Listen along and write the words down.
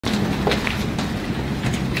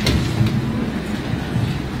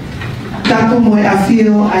Tapu moe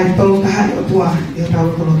afio ai tau kahai o tua i o tau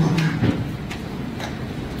kolotona.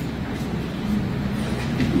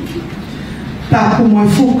 Tapu moe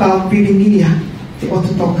fuka o piringia te o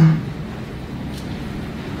tutonga.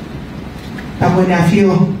 Tapu moe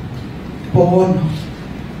afio po ono.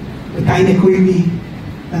 O taine kuimi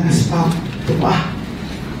na spau te wa.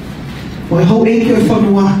 Moe hou eiki o i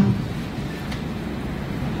whanua.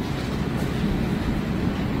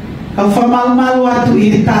 Kau whamalu atu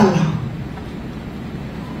i e tala.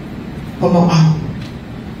 O mau au.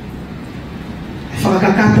 E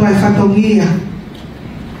whakakato ai whatongia.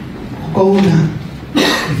 O kouna.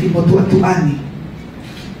 E whimotu atu ani.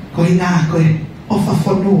 Ko ina koe ofa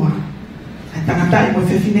whanua. E tangatai mo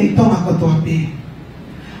whiwhine i tonga kotoa pe.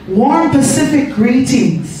 Warm Pacific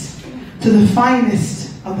greetings to the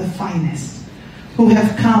finest of the finest who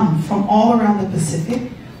have come from all around the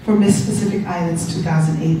Pacific for Miss Pacific Islands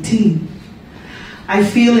 2018. I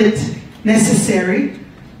feel it necessary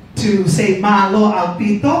to say mahalo au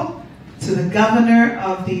pito to the governor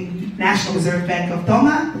of the National Reserve Bank of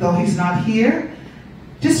Tonga, though he's not here,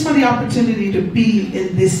 just for the opportunity to be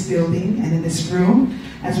in this building and in this room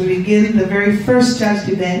as we begin the very first judged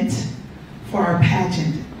event for our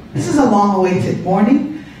pageant. This is a long-awaited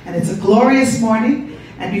morning, and it's a glorious morning,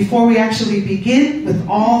 and before we actually begin with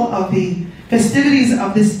all of the festivities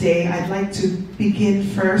of this day, I'd like to begin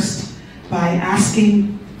first by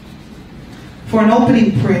asking for an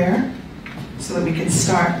opening prayer so that we can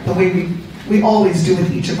start the way we always do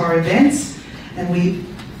with each of our events. And we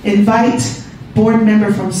invite board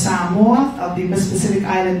member from Samoa of the Miss Pacific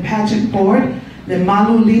Island Pageant Board,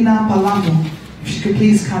 Lydia Palamo, if she could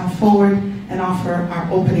please come forward and offer our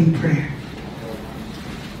opening prayer.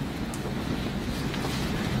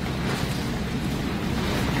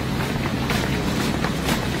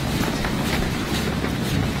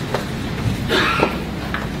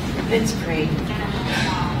 Let's pray.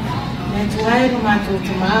 Natuai no matou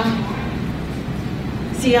tama.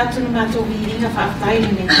 Si atu no matou viringa whaatai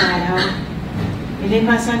ni taia. Ele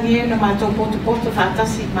Masani no matou poto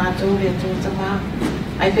whaatasi matou le tu tama.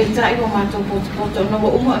 Ai peitai no matou poto no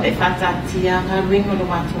uma e whaatatia ngā ruengo no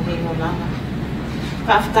matou rengo lama.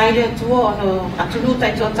 Whaatai le tua no atunu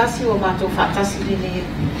tai tōtasi o matou whaatasi le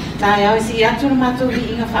taia. Si atu no matou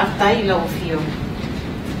viringa whaatai la o fio.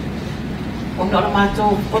 O nora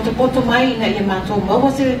mātou poto mai na ia mātou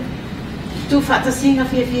maua se tu whaatasinga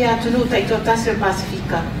whiawhia atunu tai tō tasi o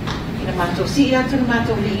Pasifika. Ina mātou si atu na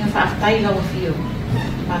mātou li inga whaatai lau whio.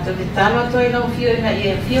 Mātou le talo atu ai lau whio ina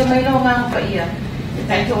ia whio mai lau ngā hapa ia. E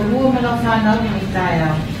tai tō lua ma lau whanau ni tai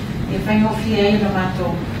au. E whaingo whia ia na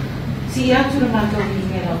mātou. Si atu na mātou li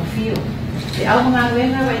inga lau whio. E au ngā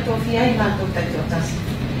ruenga wai tō whia i mātou tai tō tasi.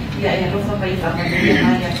 Ia e rofa mai whamanuia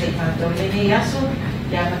mai a te mātou. Lene i aso.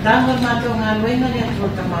 Ia matanga mātou ngā ruenga ni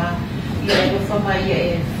atua tama, ia e rofa mai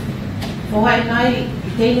e pohai nai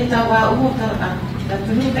i teine tau wā umo ta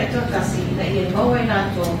tunu kai tō tasi, ina ia e maua i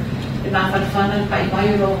nātou, e mā whanawhana pa i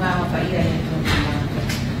mai uro ngā pa ia e tō tama.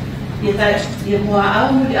 Ia mua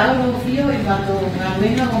au muri au ro whio i mātou ngā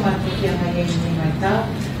ruenga o mātou kia mai e ni mai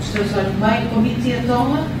tau. So mai komiti a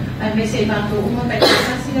Tonga, ai me se mātou umo kai tō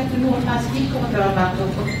tasi na tunu o Pasifiki o tawa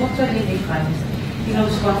mātou koto e nei whanis. Ina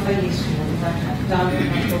uswapa Yesu.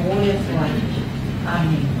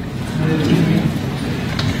 Amen.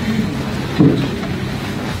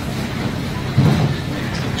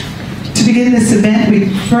 To begin this event, we'd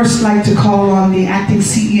first like to call on the acting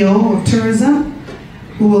CEO of tourism,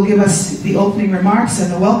 who will give us the opening remarks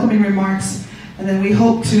and the welcoming remarks, and then we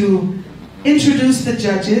hope to introduce the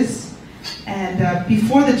judges. And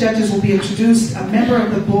before the judges will be introduced, a member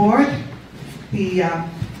of the board, the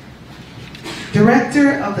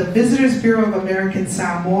Director of the Visitors Bureau of American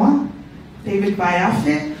Samoa, David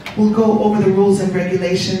Baiafe, will go over the rules and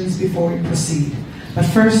regulations before we proceed. But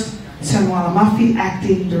first, Samoa Mafi,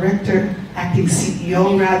 acting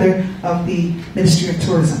CEO of the Ministry of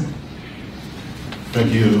Tourism.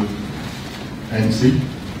 Thank you, NC.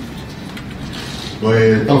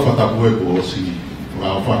 Koe tauwhatapue ko si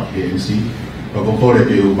whawhaki NC. Pakokore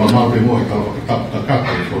te umamau te moe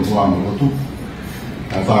tauwhakataka ko nuama lotu.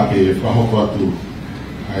 Ke whahoko atu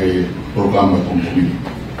ai programa tōngkomini.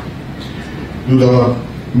 To the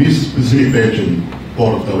Miss Pacific Pageant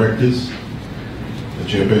Board of Directors, the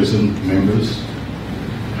Chairperson, members,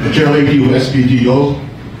 the Chair Lady of SPGO,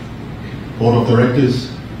 Board of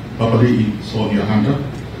Directors, Papua Sonia Hunter,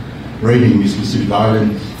 reigning Miss Pacific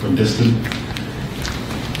Island contestant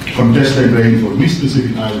reigning for Miss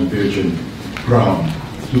Pacific Island Pageant Crown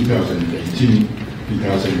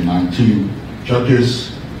 2018-2019.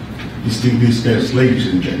 Judges, distinguished guests, ladies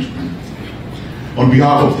and gentlemen. On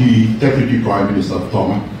behalf of the Deputy Prime Minister of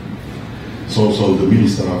Tonga, is also the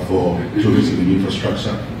Minister for Tourism and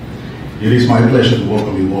Infrastructure. It is my pleasure to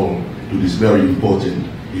welcome you all to this very important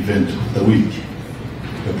event of the week.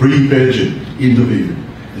 The pre-pageant interview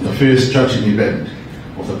and the first judging event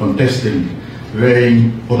of the contestant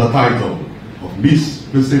vying for the title of Miss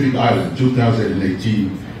Pacific Island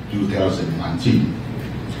 2018-2019.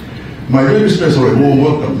 My very special and warm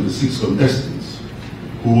welcome to the 6 contestants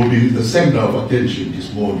who will be the center of attention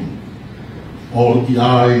this morning. All the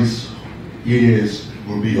eyes, ears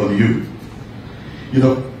will be on you. You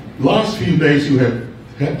know, last few days you have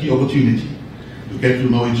had the opportunity to get to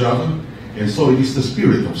know each other, and so it is the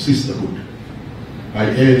spirit of sisterhood. I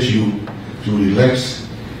urge you to relax,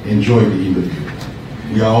 enjoy the interview.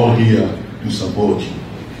 We are all here to support you.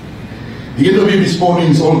 The interview this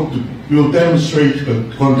morning will demonstrate the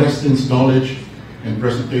contestants' knowledge and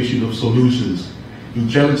presentation of solutions to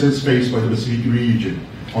challenges faced by the Pacific region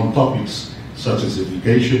on topics such as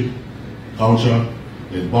education, culture,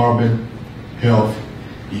 environment, health,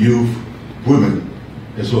 youth, women,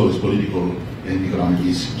 as well as political and economic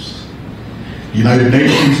issues. The United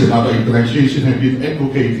Nations and other organizations have been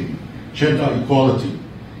advocating gender equality,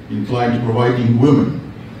 inclined to providing women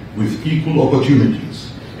with equal opportunities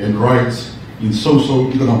and rights in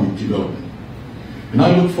socio-economic development. And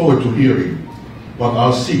I look forward to hearing what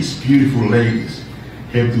our 6 beautiful ladies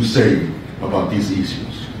have to say about these issues.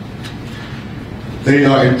 They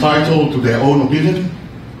are entitled to their own opinion,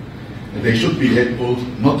 and they should be able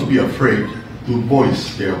not to be afraid to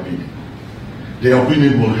voice their opinion. Their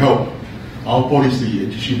opinion will help our policy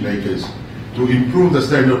and decision makers to improve the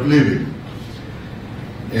standard of living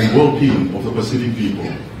and well-being of the Pacific people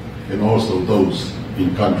and also those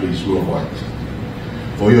in countries worldwide.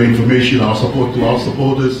 For your information, our support to our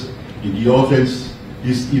supporters in the audience,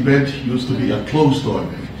 this event used to be a closed-door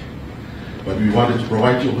event, but we wanted to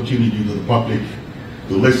provide the opportunity to the public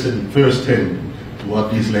to listen firsthand to what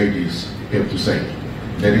these ladies have to say.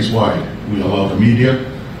 That is why we allow the media,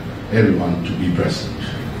 everyone to be present.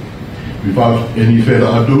 Without any further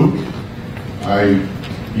ado, I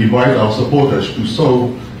invite our supporters to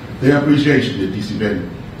show their appreciation at this event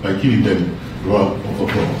by giving them a round of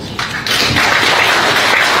applause.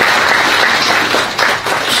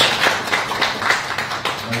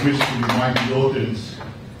 I wish to remind the audience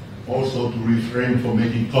also to refrain from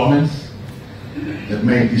making comments that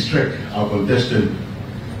may distract our contestant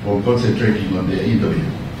from concentrating on their interview.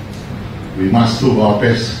 We must do our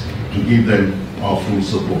best to give them our full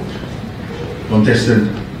support. Contestant,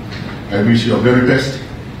 I wish you the very best,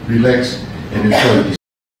 relax, and enjoy this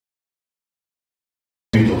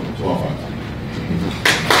to our family.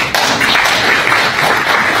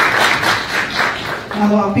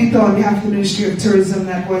 Now, Pito, on behalf of the Ministry of Tourism,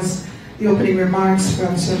 that was the opening remarks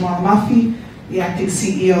from Sir Mafi, the acting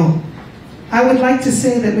CEO. I would like to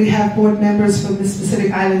say that we have board members from the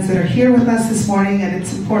Pacific Islands that are here with us this morning, and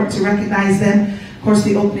it's important to recognize them. Of course,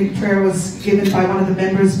 the opening prayer was given by one of the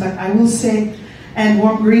members, but I will say, and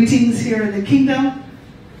warm greetings here in the kingdom.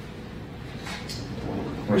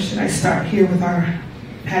 Where should I start? Here with our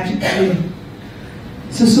pageant crew.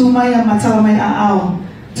 Susumaya Matalamay Aao,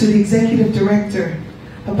 to the Executive Director,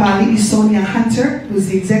 Papali Sonia Hunter, who's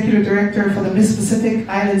the Executive Director for the Miss Pacific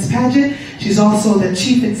Islands Pageant. She's also the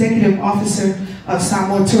Chief Executive Officer of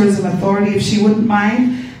Samoa Tourism Authority. If she wouldn't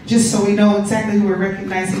mind, just so we know exactly who we're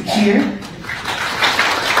recognizing here.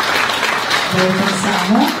 From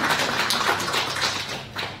Samoa.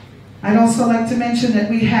 I'd also like to mention that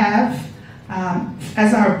we have,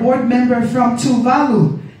 as our board member from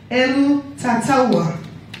Tuvalu, Elu Tatawa.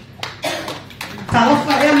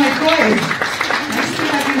 Talofa Emelipelesa. Nice to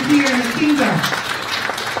have you here in the kingdom.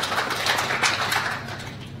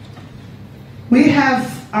 We have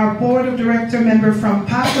our board of director member from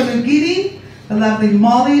Papua New Guinea, the lovely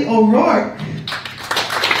Molly O'Rourke.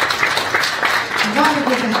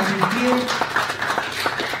 Wonderful to have you here.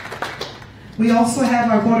 We also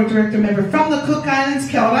have our board of director member from the Cook Islands,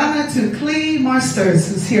 Kalolaine to Clee Masters,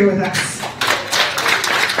 who's here with us.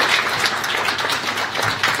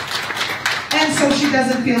 And so she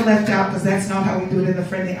doesn't feel left out, because that's not how we do it in the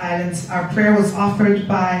Friendly Islands. Our prayer was offered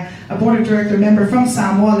by a board of director member from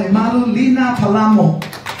Samoa, Lemalu Lina Palamo.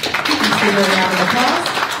 Let's give her a round of applause.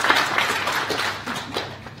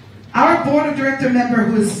 Our board of director member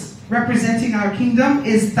who is representing our kingdom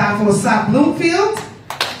is Tavosa Bloomfield.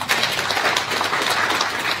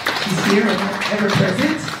 She's here, ever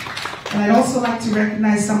present. And I'd also like to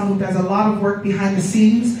recognize someone who does a lot of work behind the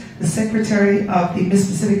scenes, the secretary of the Miss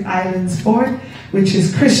Pacific Islands Board, which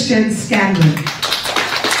is Christian Scanlon.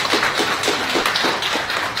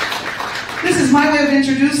 This is my way of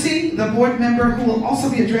introducing the board member who will also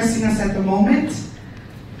be addressing us at the moment.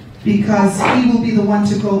 because he will be the one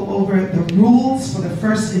to go over the rules for the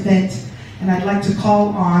first event. And I'd like to call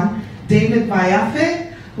on David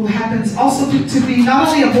Bayafe, who happens also to be not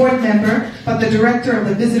only a board member, but the director of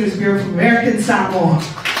the Visitors Bureau for American Samoa.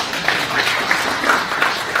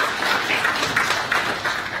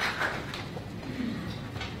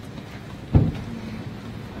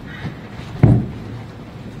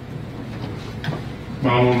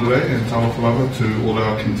 Mahalo and tamawhalawa to all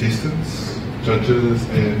our contestants, judges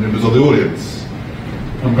and members of the audience.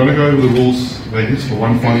 I'm going to go over the rules, ladies, for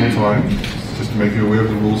one final time, just to make you aware of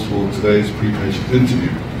the rules for today's pre-Pageant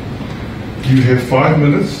interview. You have 5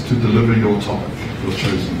 minutes to deliver your topic, your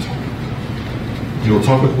chosen topic. Your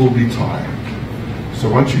topic will be timed. So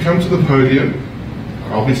once you come to the podium,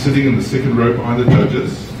 I'll be sitting in the second row behind the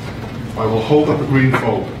judges. I will hold up a green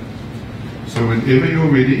folder. So whenever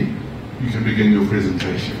you're ready, you can begin your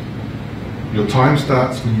presentation. Your time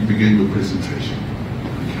starts when you begin your presentation.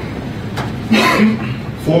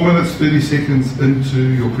 4 minutes, 30 seconds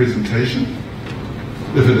into your presentation,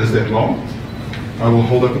 if it is that long, I will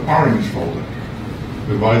hold up an orange folder,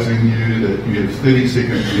 advising you that you have 30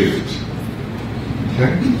 seconds left.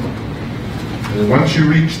 Okay? And once you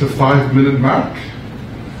reach the 5-minute mark,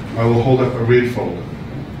 I will hold up a red folder.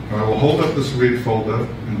 And I will hold up this red folder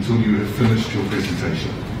until you have finished your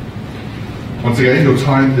presentation. Once again, your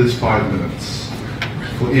time is 5 minutes.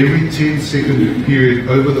 For every 10-second period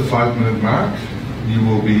over the 5-minute mark, you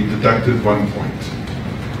will be deducted 1 point.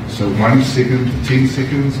 So 1 second to 10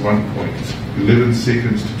 seconds, 1 point. 11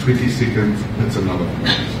 seconds to 20 seconds, it's another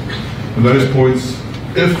point. And those points,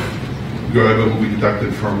 if you go over, will be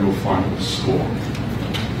deducted from your final score.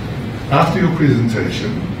 After your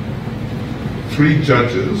presentation, 3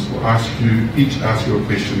 judges will each ask you a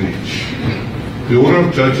question each. The order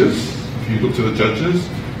of judges, if you look to the judges,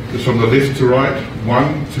 is from the left to right,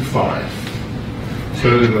 1 to 5.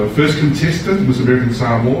 So the first contestant, Miss American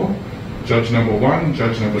Samoa, judge number 1,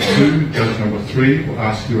 judge number 2, judge number 3 will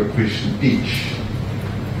ask you a question each.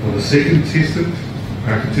 For the second contestant,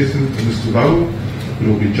 Miss Tuvalu, it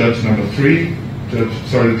will be judge number 3,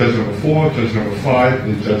 judge number 4, judge number 5,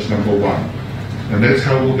 then judge number 1. And that's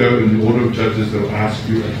how we'll go in the order of judges that will ask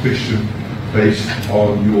you a question based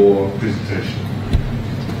on your presentation.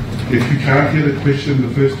 If you can't hear the question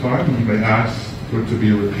the first time, you may ask for it to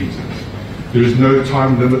be repeated. There is no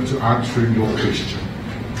time limit to answering your question.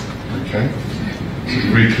 Okay? So be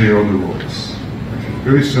very clear on the rules. Okay?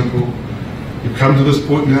 Very simple. You've come to this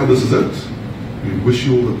point now, this is it. We wish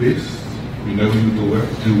you all the best. We know you will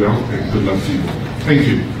do well, and good luck to you all. Thank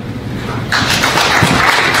you.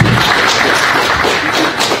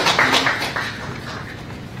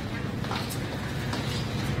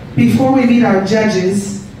 Before we meet our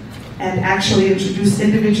judges and actually introduce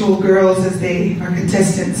individual girls as our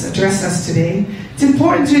contestants address us today, it's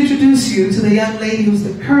important to introduce you to the young lady who's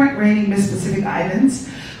the current reigning Miss Pacific Islands,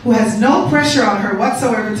 who has no pressure on her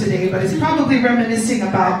whatsoever today, but is probably reminiscing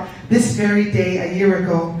about this very day a year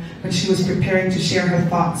ago when she was preparing to share her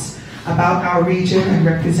thoughts about our region and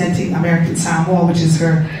representing American Samoa, which is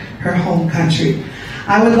her home country.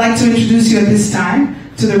 I would like to introduce you at this time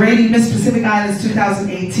to the reigning Miss Pacific Islands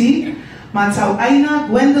 2018, Matau Aina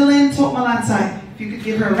Gwendolyn Tokmalatai. If you could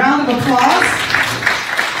give her a round of applause.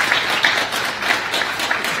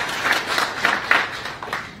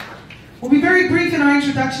 We'll be very brief in our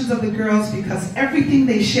introductions of the girls because everything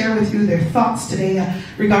they share with you, their thoughts today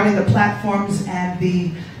regarding the platforms and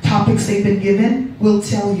the topics they've been given, will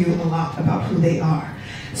tell you a lot about who they are.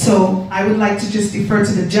 So I would like to just defer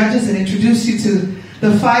to the judges and introduce you to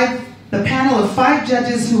the panel of 5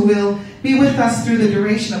 judges who will be with us through the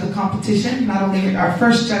duration of the competition, not only at our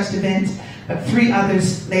first judged event, but 3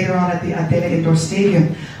 others later on at the Adela Indoor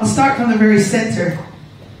Stadium. I'll start from the very center.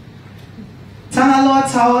 Tanaloa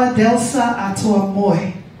Taua Delsa Atoa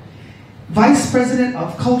Moi, Vice President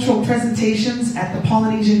of Cultural Presentations at the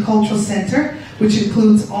Polynesian Cultural Center, which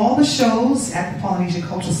includes all the shows at the Polynesian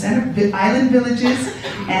Cultural Center, island villages,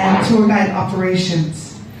 and tour guide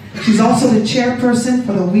operations. She's also the chairperson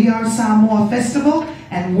for the We Are Samoa Festival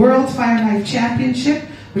and World Fire Knife Championship,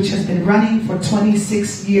 which has been running for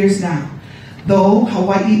 26 years now. Though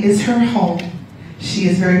Hawaii is her home, she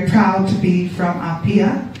is very proud to be from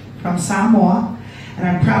Apia, from Samoa, and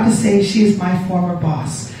I'm proud to say she is my former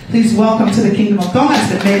boss. Please welcome to the Kingdom of Tonga, it's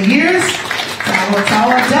been many years,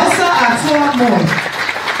 Taua Delsa Atoa Moi.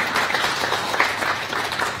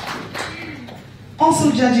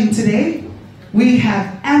 Also judging today, we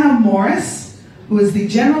have Anna Morris, who is the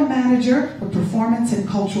General Manager for Performance and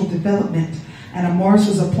Cultural Development. Anna Morris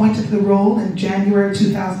was appointed to the role in January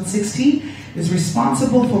 2016 is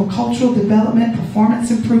responsible for cultural development,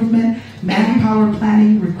 performance improvement, manpower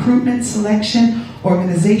planning, recruitment, selection,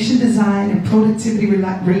 organization design, and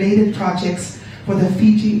productivity-related projects for the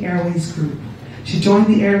Fiji Airways Group. She joined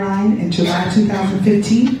the airline in July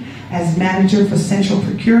 2015 as manager for central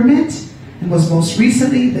procurement and was most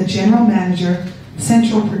recently the general manager,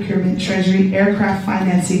 central procurement, treasury, aircraft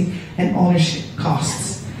financing, and ownership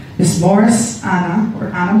costs. Ms. Morris,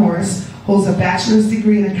 Anna Morris, holds a bachelor's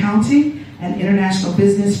degree in accounting and international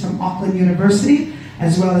business from Auckland University,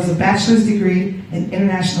 as well as a bachelor's degree in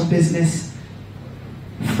international business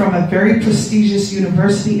from a very prestigious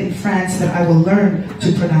university in France that I will learn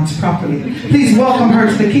to pronounce properly. Please welcome her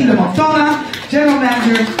to the Kingdom of Tonga, General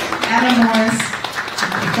Manager Anna Morris,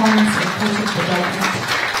 Performance and Cultural Development.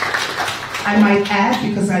 I might add,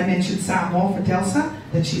 because I mentioned Samoa for Delsa,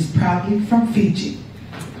 that she's proudly from Fiji.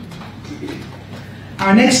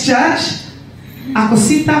 Our next judge,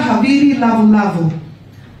 Akosita Haviri Lavu,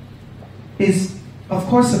 is, of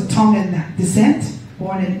course, of Tongan descent,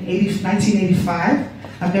 born in 1985,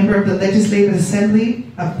 a member of the Legislative Assembly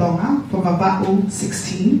of Tonga from Vava'u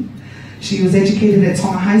 16. She was educated at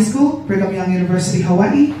Tonga High School, Brigham Young University,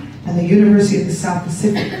 Hawaii, and the University of the South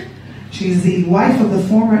Pacific. She is the wife of the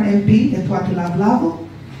former MP in Tuvalu,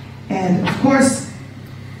 and of course,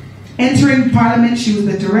 entering Parliament, she was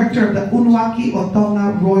the director of the Unuaki o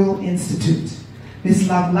Tonga Royal Institute. Ms.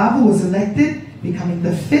 Lavu was elected, becoming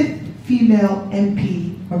the 5th female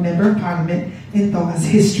MP or member of Parliament in Tonga's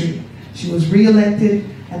history. She was re-elected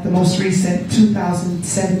at the most recent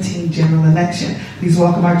 2017 general election. Please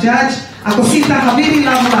welcome our judge, Akosita Haviri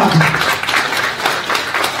Lavu.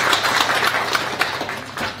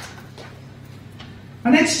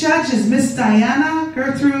 Our next judge is Miss Diana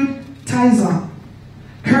Gertrude Taizon,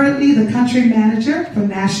 currently the country manager for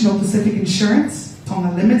National Pacific Insurance, Tonga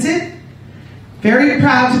Limited. Very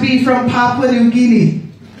proud to be from Papua New Guinea.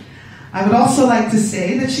 I would also like to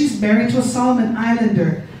say that she's married to a Solomon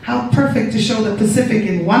Islander. How perfect to show the Pacific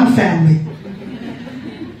in one family.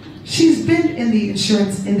 She's been in the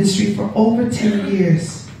insurance industry for over 10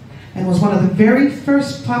 years and was one of the very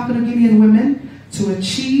first Papua New Guinean women to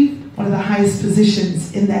achieve one of the highest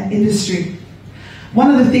positions in that industry. One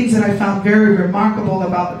of the things that I found very remarkable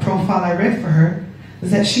about the profile I read for her is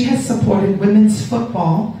that she has supported women's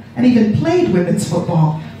football and even played women's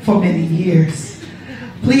football for many years.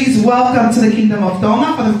 Please welcome to the Kingdom of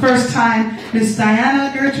Tonga for the first time, Ms.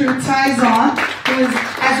 Diana Gertrude Taizon, who is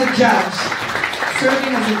as a judge,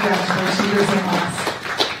 serving as a judge where she lives in us.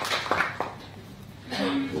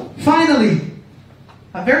 Finally,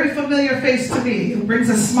 a very familiar face to me, who brings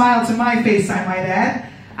a smile to my face, I might add.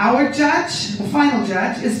 Our judge, the final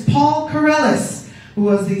judge, is Paul Corellis, who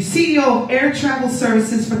was the CEO of Air Travel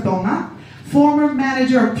Services for Tonga, former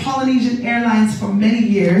manager of Polynesian Airlines for many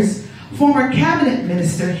years, former cabinet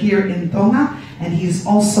minister here in Tonga, and he's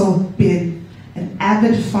also been an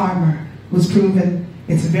avid farmer who's proven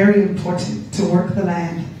it's very important to work the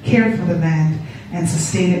land, care for the land, and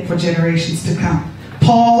sustain it for generations to come.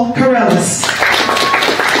 Paul Corellis.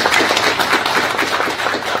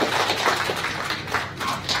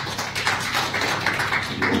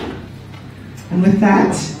 And with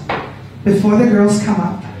that, before the girls come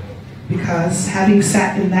up, because having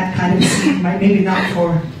sat in that kind of seat, maybe not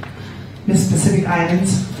for Miss Pacific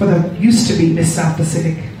Islands, for the used to be Miss South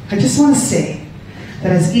Pacific, I just want to say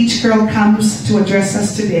that as each girl comes to address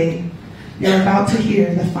us today, you're about to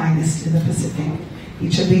hear the finest in the Pacific.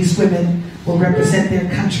 Each of these women will represent their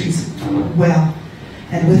countries well.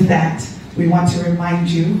 And with that, we want to remind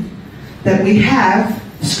you that we have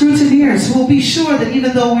scrutineers who will be sure that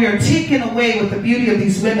even though we are taken away with the beauty of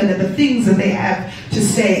these women and the things that they have to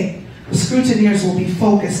say, the scrutineers will be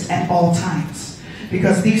focused at all times.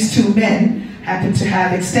 Because these two men happen to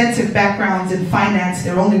have extensive backgrounds in finance,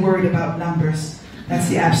 they're only worried about numbers. That's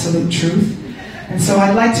the absolute truth. And so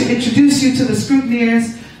I'd like to introduce you to the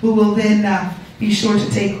scrutineers who will then be sure to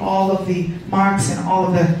take all of the marks and all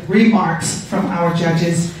of the remarks from our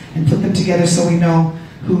judges and put them together so we know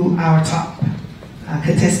who our top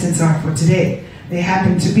contestants are for today. They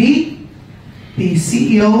happen to be the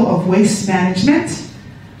CEO of Waste Management,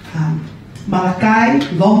 Malakai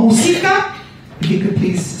Lomusika. If you could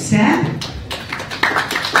please stand.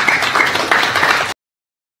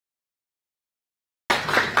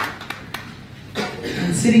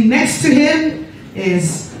 And sitting next to him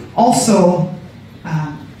is also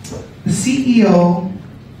the CEO,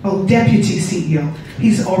 Deputy CEO.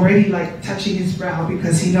 He's already like touching his brow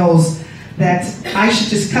because he knows that I should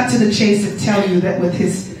just cut to the chase and tell you that with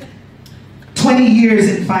his 20 years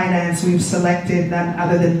in finance, we've selected none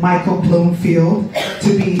other than Michael Bloomfield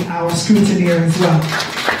to be our scrutineer as well.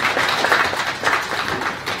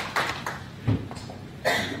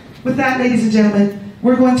 With that, ladies and gentlemen,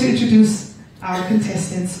 we're going to introduce our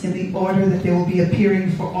contestants in the order that they will be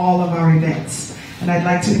appearing for all of our events. And I'd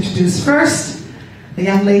like to introduce first the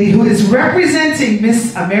young lady who is representing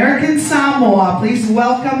Miss American Samoa. Please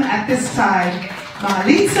welcome at this time,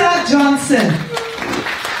 Magalita Johnson.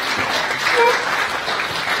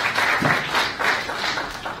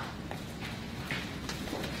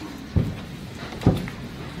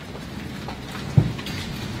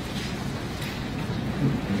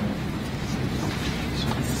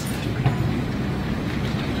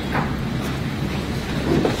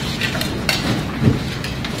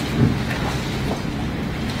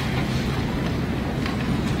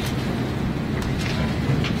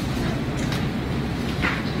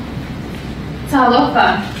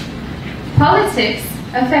 Talofa. Politics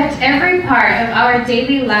affect every part of our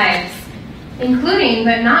daily lives, including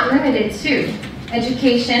but not limited to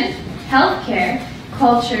education, healthcare,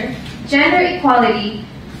 culture, gender equality,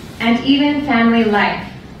 and even family life.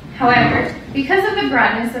 However, because of the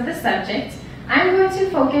broadness of the subject, I'm going to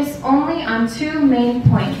focus only on two main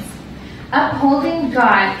points: upholding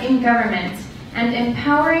God in government and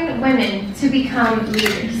empowering women to become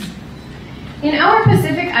leaders. In our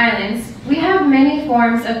Pacific Islands, we have many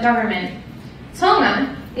forms of government.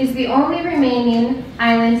 Tonga is the only remaining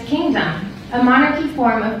island kingdom, a monarchy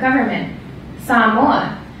form of government.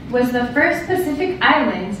 Samoa was the first Pacific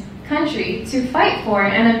Island country to fight for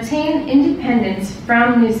and obtain independence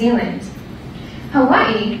from New Zealand.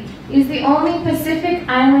 Hawaii is the only Pacific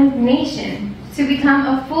Island nation to become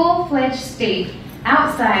a full-fledged state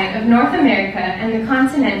outside of North America and the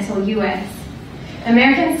continental U.S.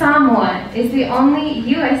 American Samoa is the only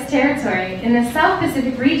U.S. territory in the South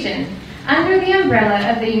Pacific region under the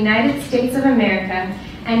umbrella of the United States of America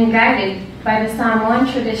and guided by the Samoan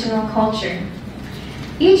traditional culture.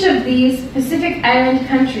 Each of these Pacific Island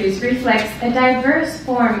countries reflects a diverse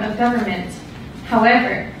form of government.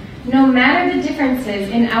 However, no matter the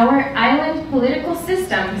differences in our island political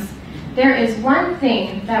systems, there is one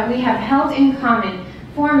thing that we have held in common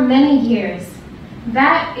for many years.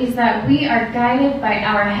 That is that we are guided by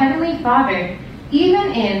our Heavenly Father,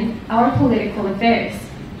 even in our political affairs.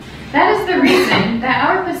 That is the reason that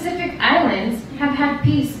our Pacific Islands have had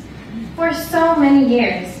peace for so many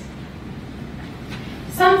years.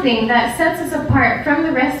 Something that sets us apart from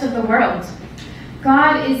the rest of the world.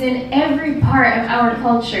 God is in every part of our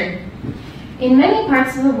culture. In many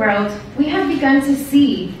parts of the world, we have begun to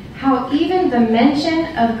see how even the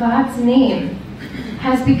mention of God's name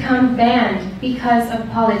has become banned because of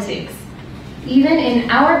politics. Even in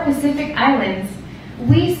our Pacific Islands,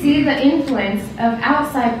 we see the influence of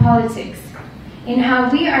outside politics in how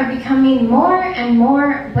we are becoming more and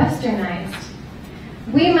more westernized.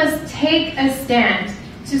 We must take a stand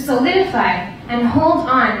to solidify and hold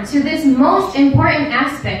on to this most important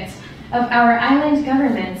aspect of our island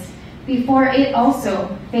governments before it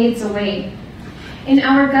also fades away. In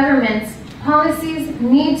our governments, policies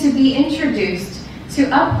need to be introduced to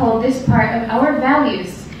uphold this part of our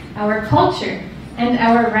values, our culture, and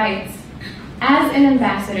our rights. As an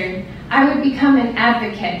ambassador, I would become an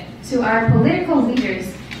advocate to our political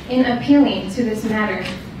leaders in appealing to this matter.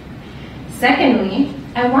 Secondly,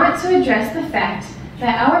 I want to address the fact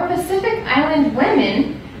that our Pacific Island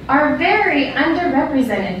women are very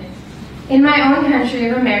underrepresented. In my own country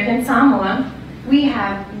of American Samoa, we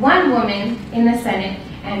have 1 woman in the Senate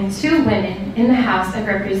and 2 women in the House of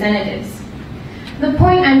Representatives. The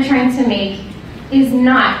point I'm trying to make is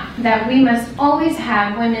not that we must always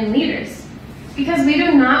have women leaders, because we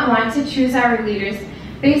do not want to choose our leaders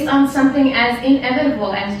based on something as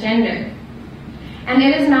inevitable as gender. And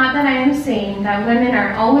it is not that I am saying that women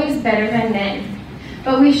are always better than men,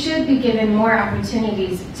 but we should be given more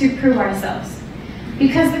opportunities to prove ourselves.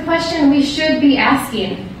 Because the question we should be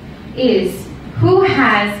asking is, who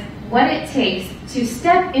has what it takes to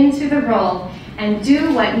step into the role and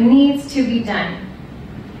do what needs to be done?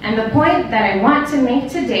 And the point that I want to make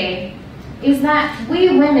today is that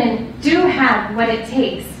we women do have what it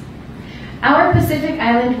takes. Our Pacific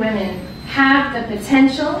Island women have the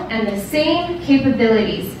potential and the same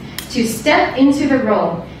capabilities to step into the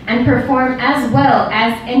role and perform as well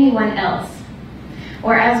as anyone else.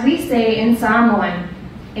 Or as we say in Samoan,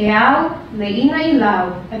 Eau leina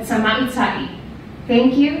ilau at samaitai.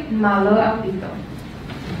 Thank you, malo aupito.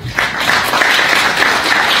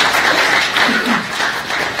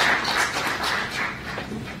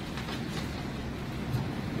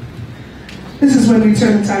 This is when we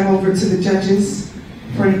turn the time over to the judges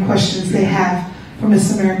for any questions they have for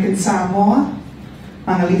Miss American Samoa,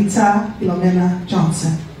 Magalita Philomena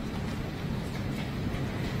Johnson.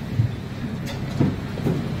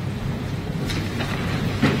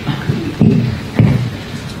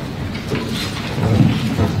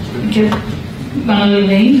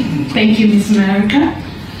 Kalolaine. Thank you, Miss America.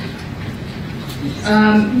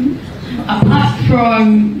 Apart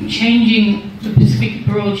from changing the Pacific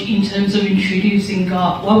approach in terms of introducing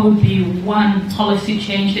God, what would be one policy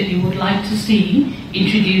change that you would like to see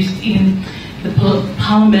introduced in the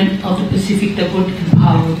Parliament of the Pacific that would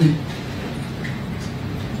empower women?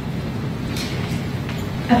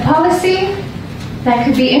 A policy that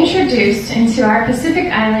could be introduced into our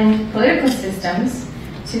Pacific Island political systems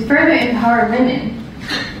to further empower women.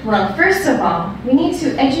 Well, first of all, we need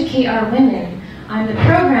to educate our women on the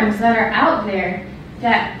programs that are out there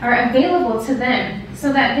that are available to them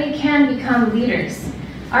so that they can become leaders.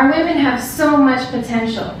 Our women have so much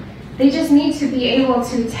potential. They just need to be able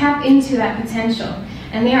to tap into that potential.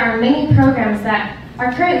 And there are many programs that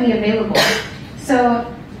are currently available. So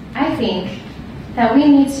I think that we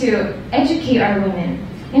need to educate our women,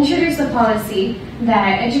 introduce a policy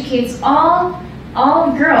that educates all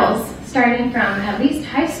girls starting from at least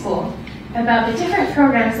high school about the different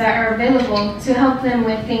programs that are available to help them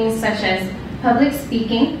with things such as public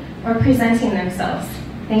speaking or presenting themselves.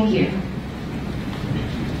 Thank you.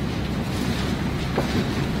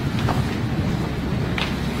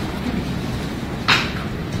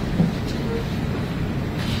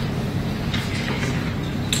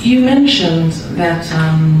 You mentioned that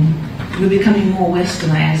we're becoming more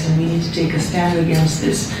westernized and we need to take a stand against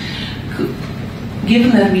this.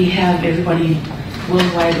 Given that we have everybody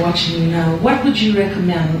worldwide watching you now, what would you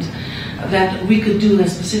recommend that we could do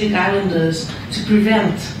as Pacific Islanders to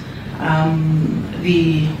prevent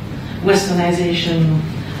the westernization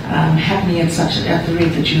happening at the rate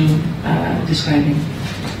that you're describing?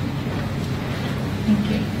 Thank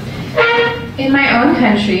you. In my own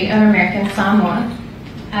country of American Samoa,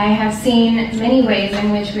 I have seen many ways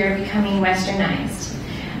in which we are becoming westernized.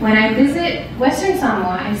 When I visit Western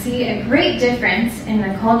Samoa, I see a great difference in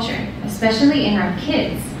the culture, especially in our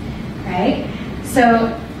kids, right?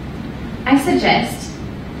 So I suggest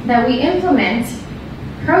that we implement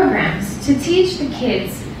programs to teach the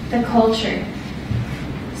kids the culture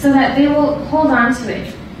so that they will hold on to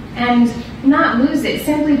it and not lose it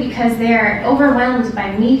simply because they are overwhelmed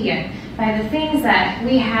by media, by the things that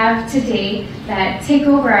we have today that take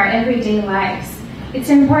over our everyday lives. It's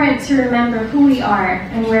important to remember who we are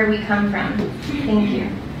and where we come from. Thank you.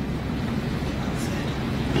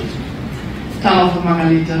 Talo for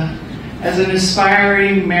Magalita. As an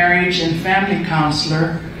aspiring marriage and family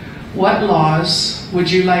counselor, what laws would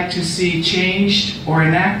you like to see changed or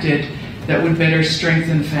enacted that would better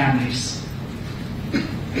strengthen families?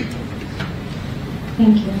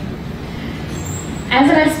 Thank you. As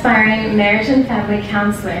an aspiring marriage and family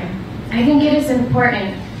counselor, I think it is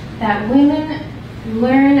important that women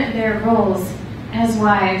learn their roles as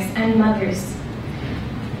wives and mothers.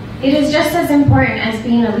 It is just as important as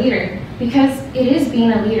being a leader, because it is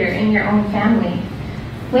being a leader in your own family.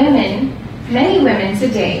 Many women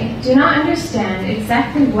today do not understand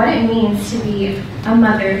exactly what it means to be a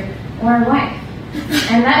mother or a wife.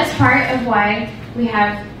 And that is part of why we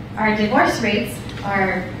have our divorce rates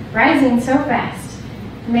are rising so fast.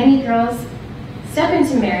 Many girls step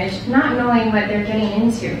into marriage not knowing what they're getting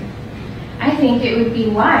into. I think it would be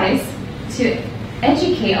wise to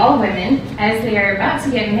educate all women as they are about to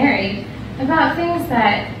get married about things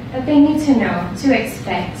that they need to know, to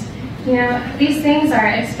expect. You know, these things are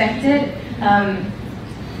expected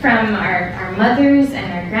from our mothers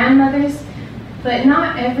and our grandmothers, but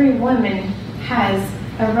not every woman has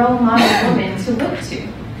a role model woman to look to.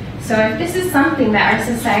 So if this is something that our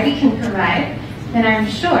society can provide, then I'm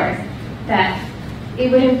sure that it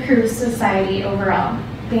would improve society overall.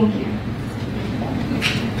 Thank you.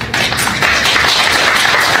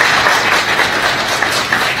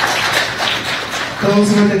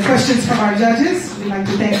 Those were the questions from our judges. We'd like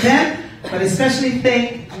to thank them, but especially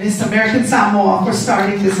thank Miss American Samoa for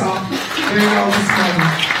starting this off very well this morning.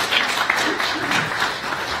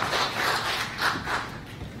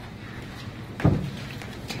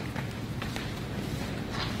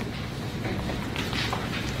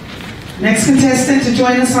 Next contestant to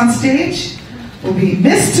join us on stage will be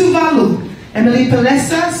Miss Tuvalu,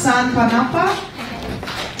 Emelipelesa San Panapa.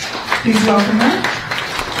 Please welcome her.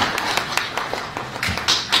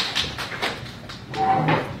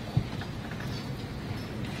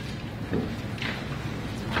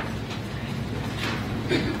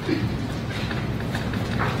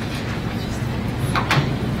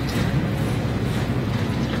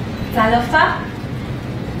 Talofa,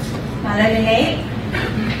 Malalele.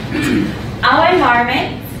 Our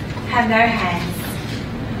environments have no hands,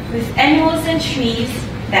 with animals and trees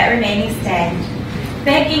that remain stand,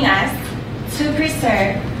 begging us to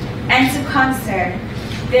preserve and to conserve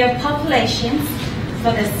their populations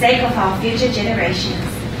for the sake of our future generations.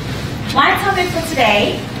 My topic for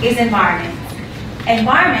today is environment.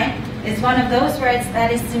 Environment is one of those words that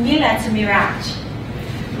is similar to mirage,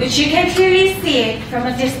 which you can clearly see it from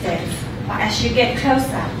a distance, but as you get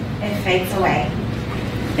closer, it fades away.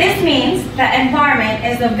 This means that environment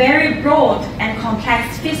is a very broad and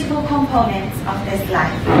complex physical component of this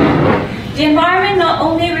life. The environment not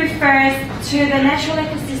only refers to the natural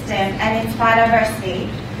ecosystem and its biodiversity,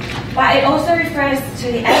 but it also refers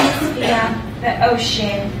to the atmosphere, the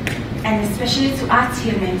ocean, and especially to us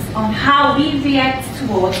humans on how we react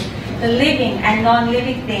towards the living and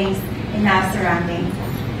non-living things in our surroundings.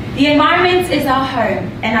 The environment is our home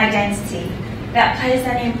and identity that plays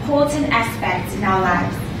an important aspect in our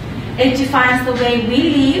lives. It defines the way we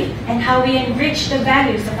live and how we enrich the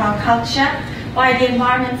values of our culture by the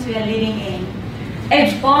environment we are living in.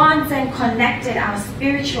 It bonds and connected our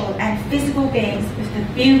spiritual and physical beings with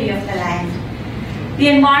the beauty of the land. The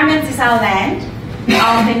environment is our land,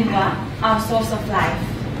 our lingua, our source of life.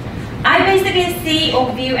 I basically see or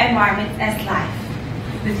view environment as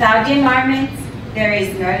life. Without the environment, there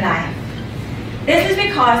is no life. This is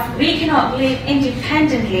because we cannot live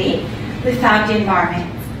independently without the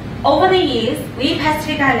environment. Over the years, we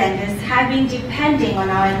Pacific Islanders have been depending on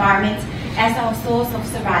our environment as our source of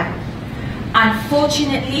survival.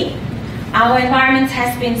 Unfortunately, our environment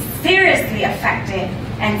has been seriously affected,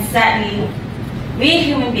 and sadly, we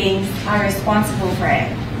human beings are responsible for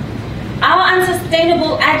it. Our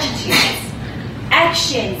unsustainable attitudes,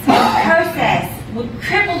 actions, and process would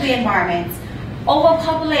cripple the environment.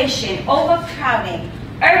 Overpopulation, overcrowding,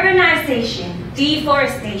 urbanization,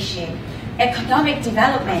 deforestation, economic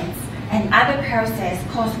development, and other processes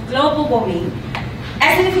cause global warming,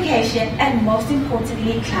 acidification, and most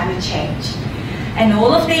importantly, climate change. And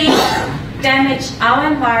all of these damage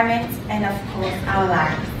our environment and, of course, our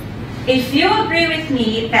lives. If you agree with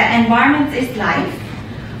me that environment is life,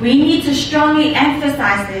 we need to strongly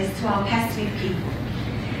emphasize this to our Pacific people.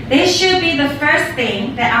 This should be the first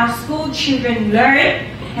thing that our school children learn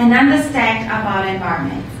and understand about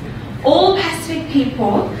environment. All Pacific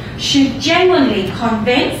people should genuinely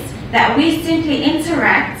convinced that we simply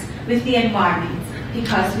interact with the environment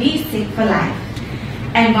because we seek for life.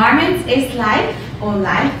 Environment is life, or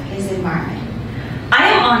life is environment. I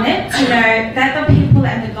am honored to know that the people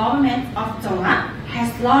and the government of Tonga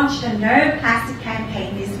has launched a No Plastic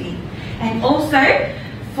campaign this week, and also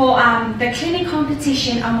for the cleaning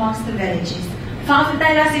competition amongst the villages.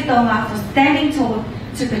 Whawhataira Tonga for standing tall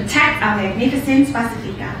to protect our magnificent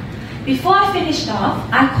Pasifika. Before I finish off,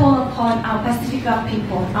 I call upon our Pasifika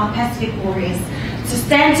people, our Pacific warriors, to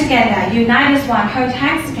stand together, unite as one, hold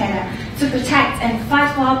hands together to protect and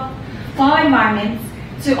fight for our environment,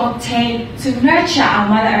 to nurture our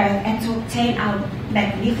Mother Earth, and to obtain our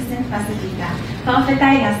magnificent Pasifika.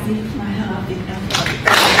 Whawhataira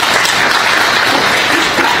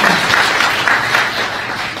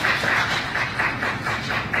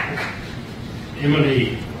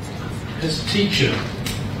Emily, as a teacher,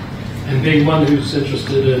 and being one who's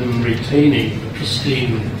interested in retaining the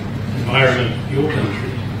pristine environment of your country,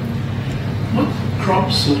 what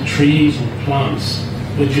crops or trees or plants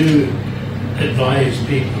would you advise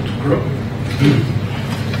people to grow?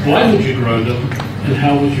 Why would you grow them, and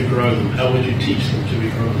how would you grow them? How would you teach them to be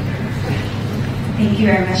grown? Thank you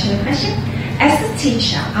very much for the question. As a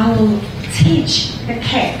teacher, I will teach the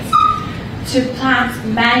kids to plant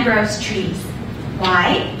mangrove trees.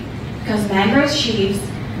 Why? Because mangrove trees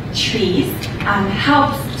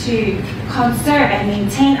helps to conserve and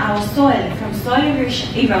maintain our soil from soil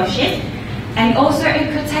erosion, and also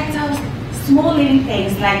it protects our small living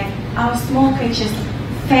things like our small creatures,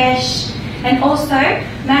 fish, and also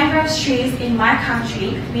mangrove trees in my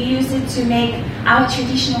country, we use it to make our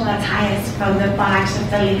traditional attires from the barks of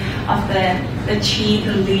the tree,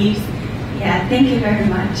 the leaves. Yeah, thank you very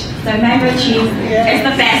much. So mangrove tree is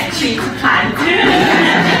the best tree to plant.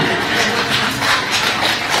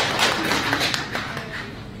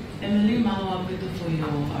 Emily, for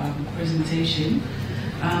your presentation.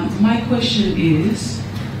 My question is,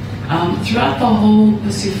 throughout the whole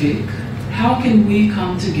Pacific, how can we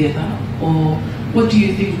come together, or what do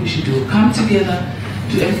you think we should do? Come together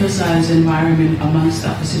to emphasize environment amongst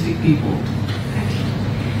our Pacific people.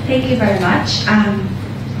 Thank you very much.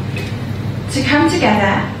 To come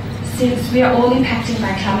together, since we are all impacted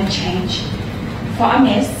by climate change, for a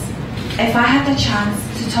miss, if I had the chance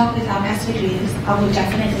to talk with our Pacific leaders, I will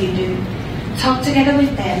definitely do. Talk together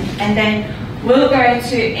with them, and then we'll go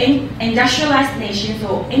to industrialized nations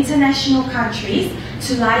or international countries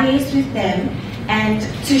to liaise with them and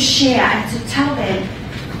to share and to tell them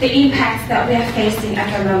the impacts that we are facing at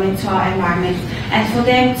the moment to our environment, and for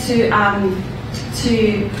them to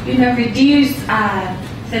reduce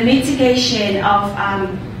the mitigation of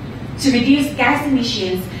to reduce gas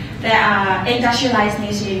emissions that industrialized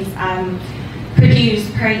nations produce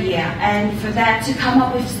per year, and for that to come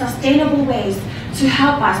up with sustainable ways to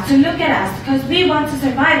help us, to look at us, because we want to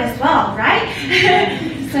survive as well, right?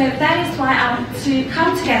 So that is why to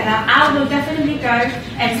come together, I will definitely go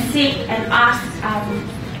and seek and ask,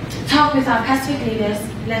 talk with our Pacific leaders,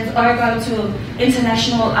 or go to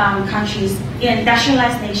international countries,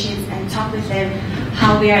 industrialized nations, and talk with them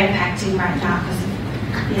how we are impacting right now because of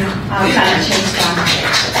our climate change drama.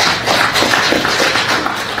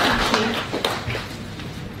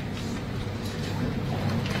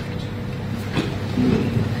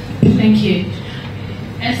 Thank you.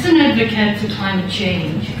 As an advocate for climate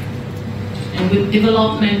change, and with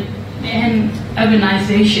development and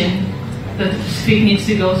urbanization that the Pacific needs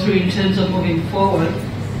to go through in terms of moving forward,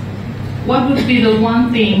 what would be the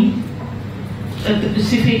one thing that the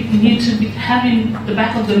Pacific needs to have in the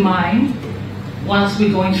back of the mind whilst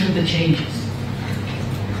we're going through the changes?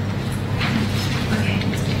 Okay,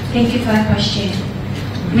 thank you for that question.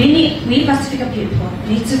 We Pacific people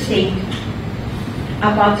need to think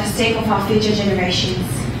about the sake of our future generations.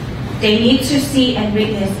 They need to see and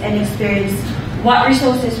witness and experience what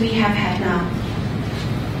resources we have had now.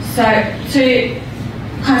 So to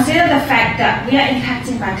consider the fact that we are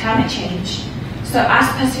impacted by climate change, so as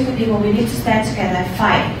Pacific people, we need to stand together and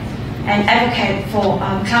fight and advocate for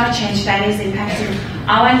climate change that is impacting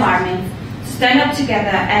our environment, stand up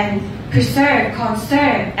together and preserve,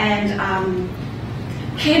 conserve, and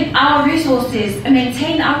keep our resources and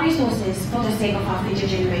maintain our resources for the sake of our future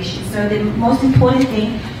generations. So the most important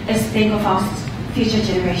thing is think of our future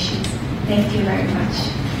generations. Thank you very much.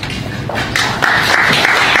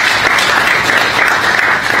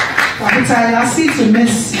 Wapitayasi to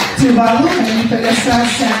Miss Tuvalu and Emelipelesa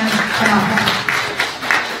and Panapa.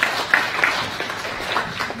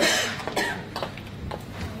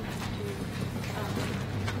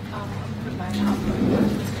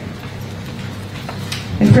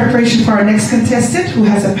 In preparation for our next contestant, who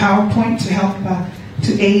has a PowerPoint to help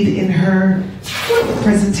to aid in her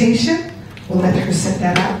presentation, we'll let her set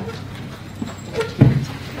that up.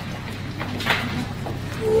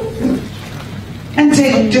 And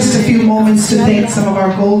take just a few moments to thank some of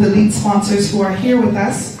our Gold Elite sponsors who are here with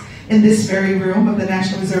us in this very room of the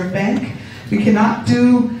National Reserve Bank. We cannot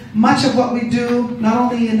do much of what we do, not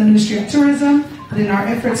only in the Ministry of Tourism, but in our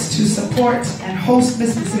efforts to support and host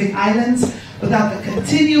Miss Pacific Islands, without the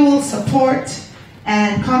continual support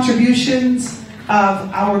and contributions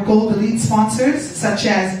of our Gold Elite sponsors, such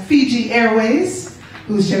as Fiji Airways,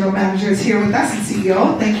 whose general manager is here with us, and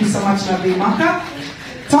CEO. Thank you so much, Lovely Maka.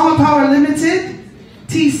 Tonga Power Limited,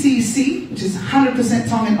 TCC, which is 100%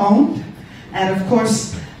 Tongan owned, and of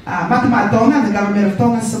course, Matama Tonga, the government of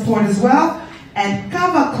Tonga support as well, and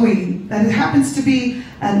Kava Queen, that happens to be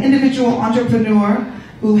an individual entrepreneur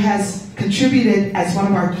who has contributed as one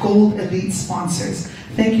of our Gold Elite sponsors.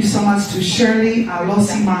 Thank you so much to Shirley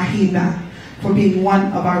Alosi Mahina for being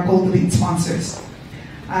one of our Gold Elite sponsors.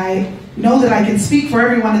 I know that I can speak for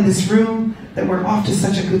everyone in this room that we're off to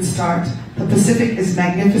such a good start. The Pacific is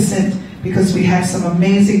magnificent because we have some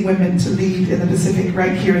amazing women to lead in the Pacific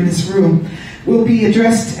right here in this room. We'll be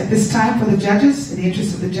addressed at this time for the judges, in the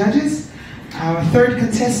interest of the judges. Our third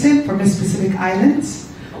contestant for Miss Pacific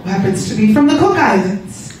Islands, who happens to be from the Cook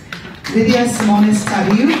Islands, Lydia Simonis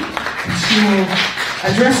Tariu, and she will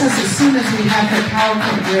address us as soon as we have her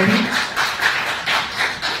PowerPoint ready.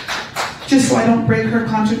 Just so I don't break her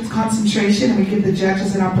concentration and we give the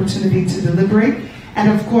judges an opportunity to deliberate. And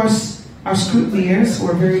of course, our scrutineers who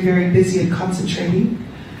are very, very busy and concentrating.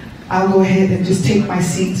 I'll go ahead and just take my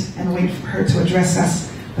seat and wait for her to address us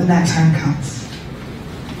when that time comes.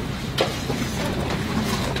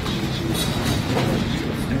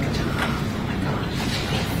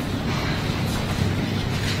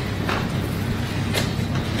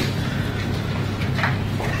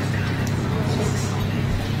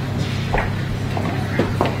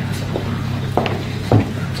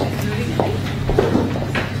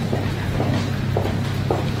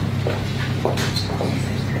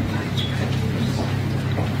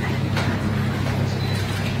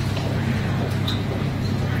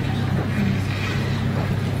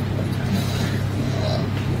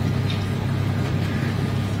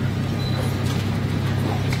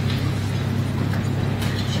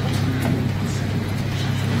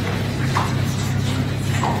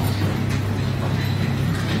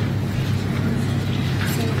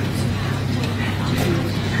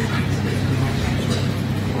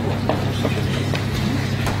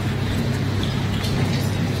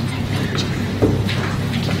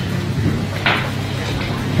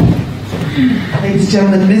 Ladies and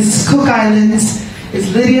gentlemen, Miss Cook Islands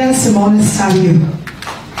is Lydia Simonis Tariu.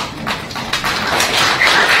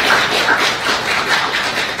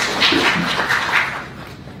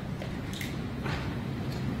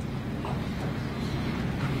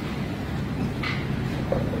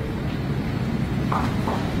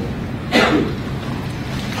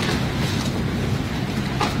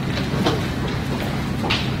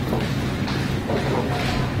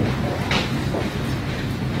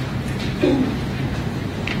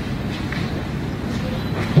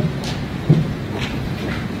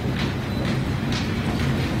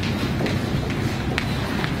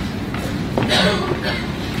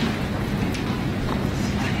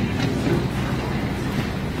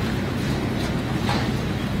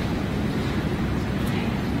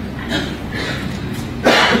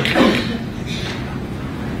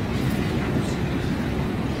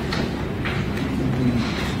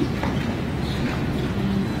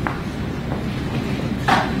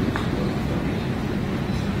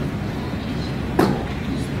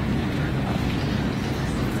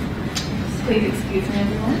 Please excuse me,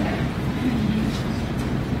 everyone.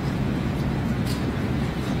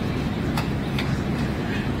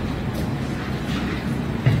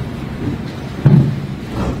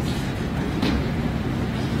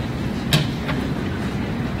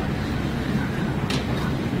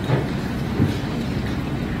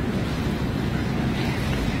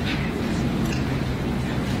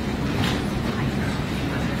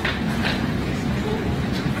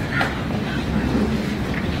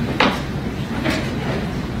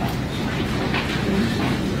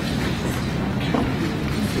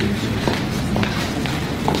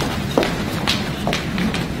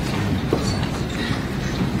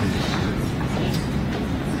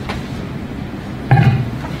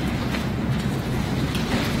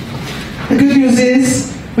 The good news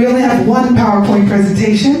is we only have one PowerPoint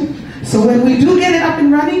presentation, so when we do get it up and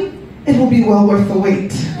running, it will be well worth the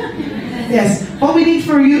wait. Yes, what we need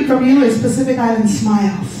from you is Pacific Island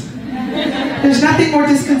smiles. There's nothing more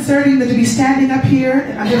disconcerting than to be standing up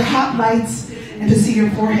here under hot lights and to see your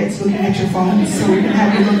foreheads looking at your phones, so we can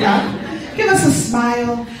have you look up. Give us a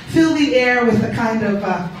smile, fill the air with the kind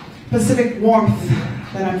of Pacific warmth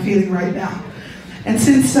that I'm feeling right now. And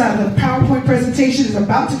since the PowerPoint presentation is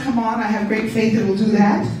about to come on, I have great faith it will do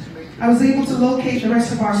that. I was able to locate the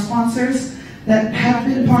rest of our sponsors that have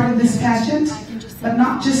been part of this pageant, but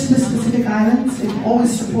not just Miss Pacific Islands. They've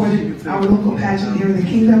always supported our local pageant here in the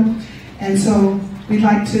Kingdom. And so we'd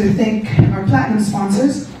like to thank our platinum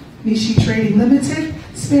sponsors, Nishi Trading Limited,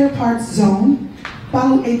 Spare Parts Zone,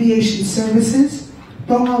 Balu Aviation Services,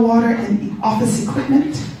 Tonga Water and Office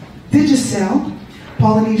Equipment, Digicel,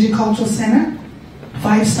 Polynesian Cultural Center,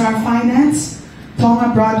 5-Star Finance, Tonga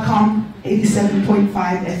Broadcom 87.5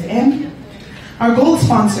 FM. Our gold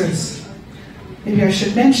sponsors, maybe I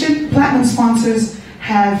should mention, platinum sponsors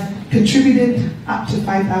have contributed up to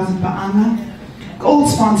 5,000 ba'anga. Gold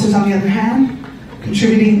sponsors, on the other hand,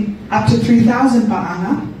 contributing up to 3,000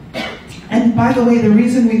 ba'anga. And by the way, the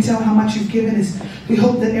reason we tell how much you've given is we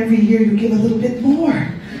hope that every year you give a little bit more.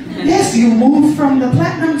 Yes, you move from the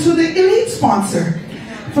platinum to the elite sponsor.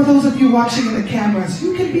 For those of you watching in the cameras,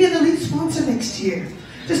 you can be an elite sponsor next year.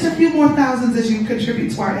 Just a few more thousands as you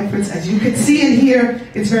contribute to our efforts. As you can see and hear,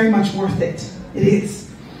 it's very much worth it. It is.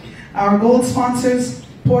 Our gold sponsors,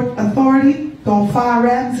 Port Authority, Dolpha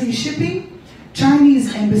Ramsey Shipping,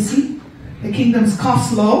 Chinese Embassy, the Kingdom's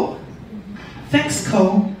Coslo,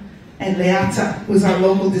 Fexco, and Leata, who is our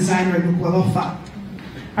local designer in Nuku'alofa.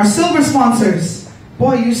 Our silver sponsors,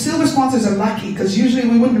 boy, you silver sponsors are lucky, because usually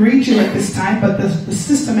we wouldn't read you at this time, but the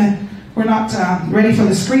system, we're not ready for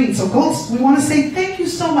the screen. So golds, we want to say thank you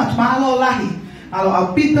so much. Mahalo lahi, alo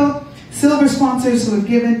alpito, silver sponsors who have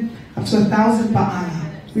given up to 1,000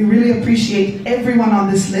 ba'ana. We really appreciate everyone on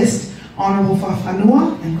this list. Honorable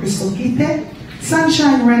Fafanua and Crystal Kite,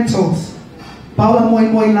 Sunshine Rentals, Paula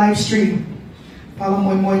Moimoi live stream. Paula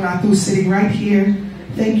Moimoi Latu sitting right here.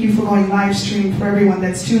 Thank you for going live stream for everyone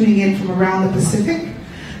that's tuning in from around the Pacific.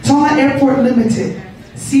 Tonga Airport Limited,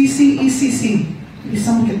 CCECC. Maybe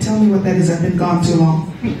someone can tell me what that is. I've been gone too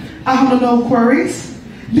long. Ahonono Quarries,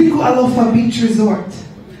 Liku Alofa Beach Resort,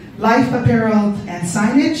 Life Apparel and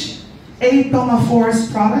Signage, A Tonga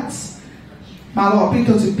Forest Products, Malo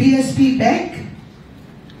Apito to BSP Bank,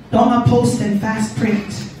 Tonga Post and Fast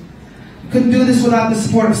Print. Couldn't do this without the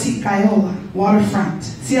support of Sikaiola, Waterfront,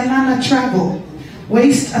 Sialana Travel,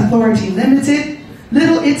 Waste Authority Limited,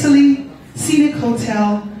 Little Italy, Scenic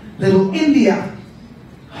Hotel, Little India,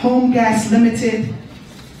 Home Gas Limited,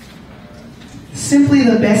 Simply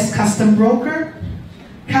the Best Custom Broker,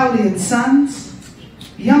 Cowley & Sons,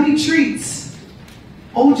 Yummy Treats,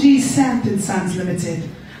 OG Sampton Sons Limited,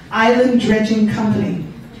 Island Dredging Company,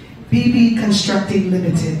 BB Constructing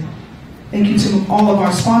Limited. Thank you to all of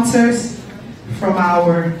our sponsors, from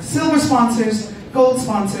our silver sponsors, gold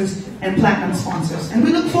sponsors, and platinum sponsors. And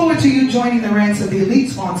we look forward to you joining the ranks of the elite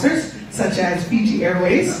sponsors, such as Fiji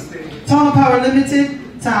Airways, Tonga Power Limited,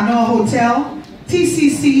 Tanoa Hotel,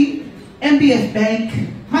 TCC, MBF Bank,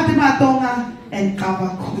 Matima Tonga, and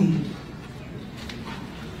Kawa Queen.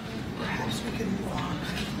 Perhaps we can move on.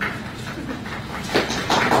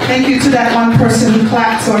 Thank you to that one person who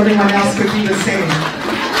clapped so everyone else could do the same.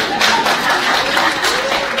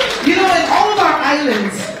 You know, in all of our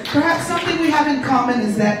islands, perhaps something we have in common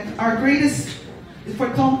is that our greatest, for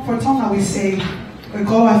Tonga we say,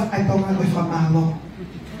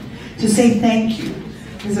 to say thank you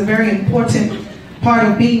is a very important part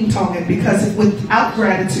of being Tongan, because without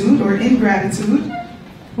gratitude or ingratitude,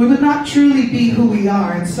 we would not truly be who we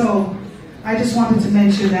are. And so I just wanted to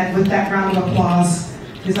mention that with that round of applause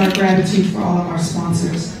is our gratitude for all of our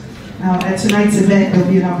sponsors. Now at tonight's event, there'll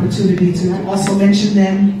be an opportunity to also mention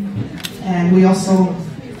them, and we also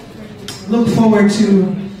look forward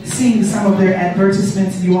to seeing some of their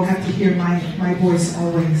advertisements. You won't have to hear my voice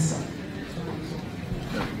always.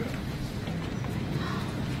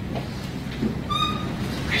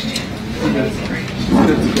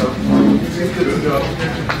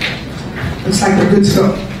 Looks like we're good to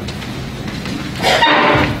go.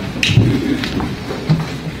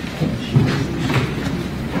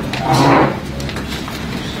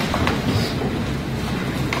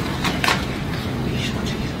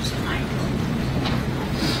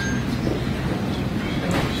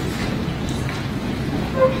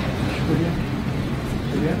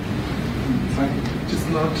 Just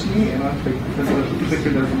nudge me and I'll take, because the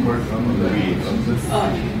clicker doesn't work on the read on this. Oh,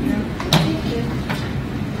 yeah. Thank you.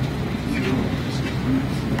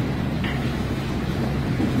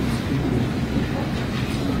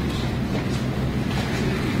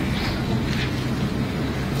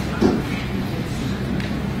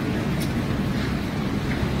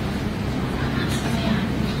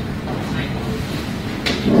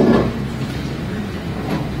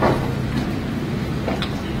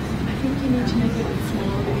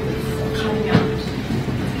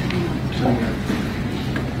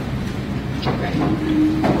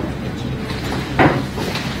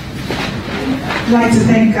 I'd like to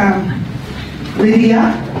thank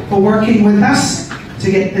Lydia for working with us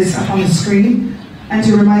to get this up on the screen, and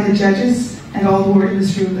to remind the judges and all who are in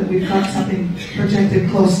this room that we've got something projected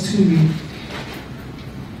close to you.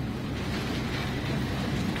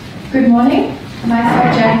 Good morning. My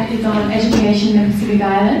subject is on education in the Pacific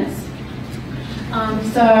Islands.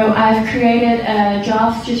 So I've created a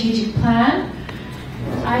draft strategic plan.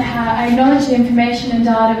 I acknowledge the information and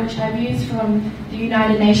data which I've used from the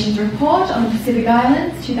United Nations report on the Pacific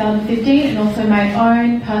Islands 2015, and also my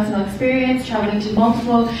own personal experience travelling to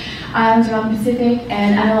multiple islands around the Pacific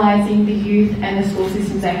and analysing the youth and the school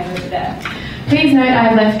systems they have over there. Please note I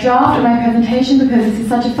have left draft of my presentation because this is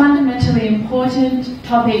such a fundamentally important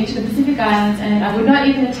topic to the Pacific Islands, and I would not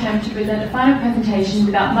even attempt to present a final presentation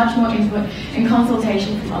without much more input and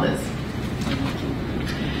consultation from others.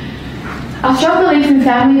 Our strong beliefs in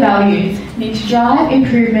family values need to drive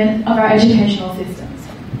improvement of our educational systems.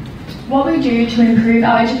 What we do to improve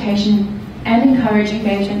our education and encourage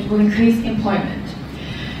engagement will increase employment.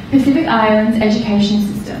 Pacific Islands education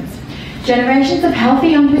systems. Generations of healthy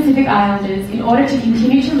young Pacific Islanders, in order to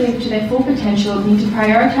continue to live to their full potential, need to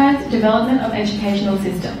prioritise development of educational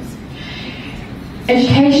systems.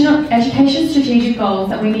 Education strategic goals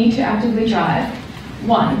that we need to actively drive.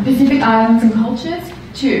 1. Pacific Islands and cultures.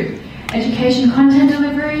 2. Education content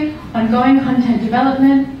delivery, ongoing content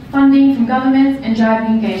development, funding from governments, and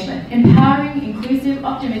driving engagement. Empowering, inclusive,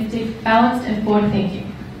 optimistic, balanced, and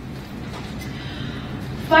forward-thinking.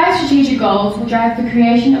 5 strategic goals will drive the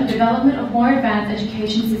creation of development of more advanced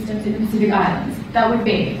education systems in the Pacific Islands. That would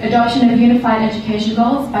be adoption of unified education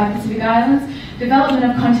goals by Pacific Islands, development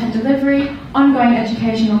of content delivery, ongoing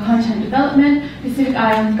educational content development, Pacific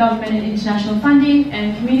Islands government and international funding,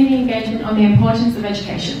 and community engagement on the importance of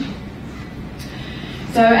education.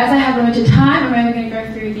 So as I have limited time, I'm only going to go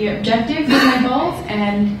through the objectives of my goals,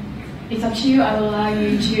 and it's up to you. I will allow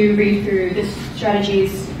you to read through the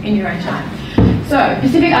strategies in your own time. So,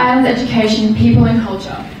 Pacific Islands education, people and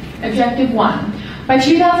culture. Objective 1. By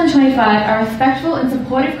 2025, our respectful and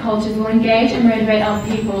supportive cultures will engage and motivate our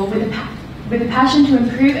people with a passion to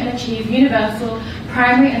improve and achieve universal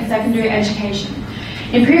primary and secondary education.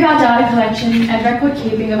 Improve our data collection and record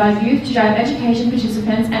keeping of our youth to drive education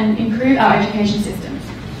participants and improve our education systems.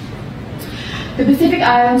 The Pacific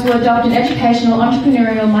Islands will adopt an educational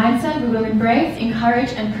entrepreneurial mindset. We will embrace, encourage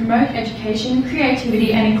and promote education,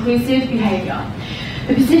 creativity and inclusive behaviour.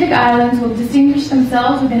 The Pacific Islands will distinguish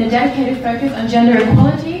themselves within a dedicated focus on gender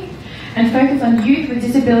equality and focus on youth with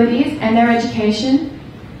disabilities and their education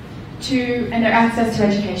and their access to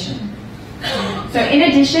education. So in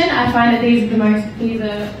addition, I find that these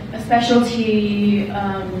are specialty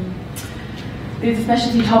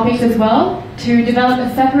topics as well, to develop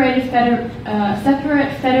a separate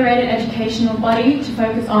federated educational body to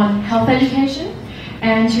focus on health education,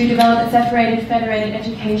 and to develop a separated federated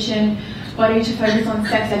education body to focus on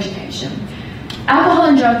sex education. Alcohol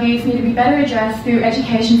and drug use need to be better addressed through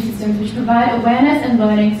education systems which provide awareness and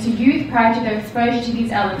learnings to youth prior to their exposure to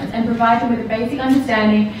these elements, and provide them with a basic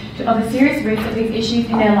understanding of the serious risks of these issues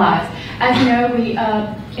in their lives. As you know,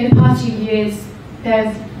 in the past few years,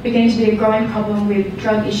 there's beginning to be a growing problem with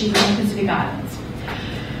drug issues in the Pacific Islands.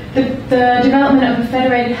 The development of a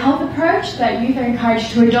federated health approach that youth are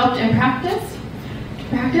encouraged to adopt and practice,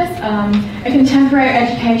 a contemporary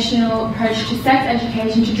educational approach to sex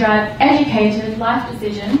education to drive educated life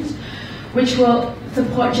decisions which will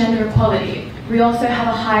support gender equality. We also have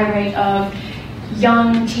a high rate of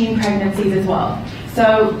young teen pregnancies as well.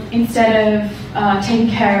 So instead of taking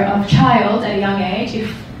care of a child at a young age,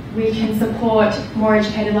 if we can support more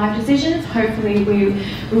educated life decisions, hopefully we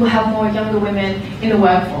will have more younger women in the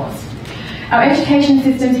workforce. Our education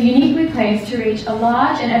systems are uniquely placed to reach a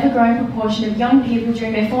large and ever-growing proportion of young people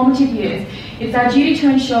during their formative years. It's our duty to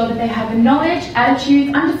ensure that they have the knowledge,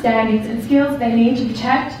 attitudes, understandings and skills they need to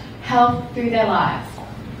protect health through their lives.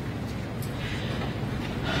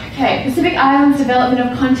 Okay, Pacific Islands development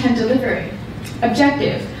of content delivery.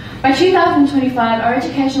 Objectives. By 2025, our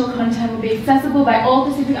educational content will be accessible by all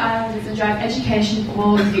Pacific Islanders and drive education for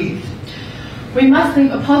all youth. We must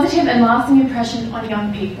leave a positive and lasting impression on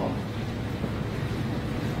young people.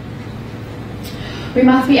 We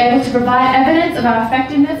must be able to provide evidence of our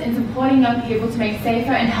effectiveness in supporting young people to make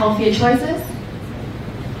safer and healthier choices.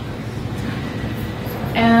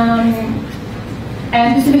 And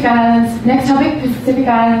Pacific Islands, next topic, Pacific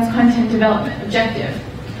Islands content development objective.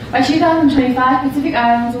 By 2025, Pacific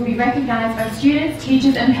Islands will be recognised by students,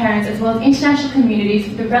 teachers and parents, as well as international communities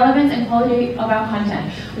for the relevance and quality of our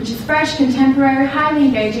content, which is fresh, contemporary, highly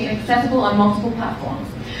engaging and accessible on multiple platforms.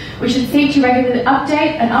 We should seek to regularly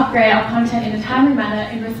update and upgrade our content in a timely manner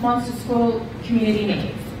in response to school community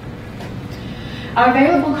needs. Our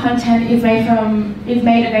available content is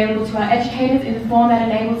made available to our educators in the form that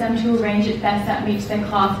enables them to arrange it best that meets their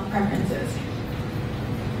class preferences.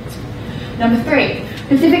 Number 3,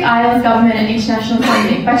 Pacific Islands government and international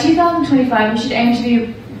funding. By 2025, we should aim to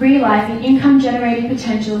be realising income-generating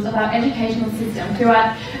potentials of our educational system through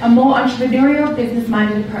a more entrepreneurial,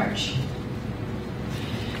 business-minded approach.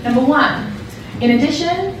 Number 1, in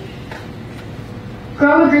addition,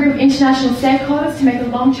 grow a group of international stakeholders to make a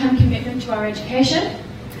long-term commitment to our education.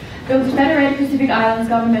 Build a federated Pacific Islands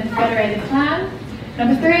government federated plan.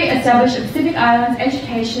 Number 3, establish a Pacific Islands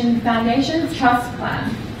Education Foundations Trust Plan.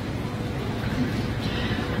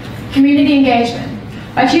 Community engagement.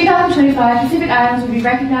 By 2025, Pacific Islands will be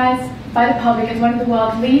recognised by the public as one of the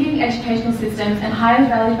world's leading educational systems and highly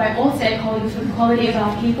valued by all stakeholders for the quality of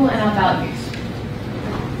our people and our values.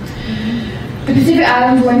 The Pacific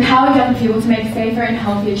Islands will empower young people to make safer and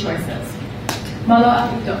healthier choices. Malo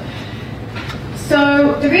Apito.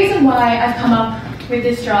 So the reason why I've come up with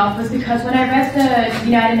this draft was because when I read the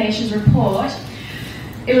United Nations report,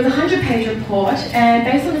 it was a 100-page report, and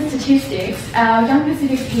based on the statistics, our young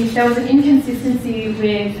Pacific piece, there was an inconsistency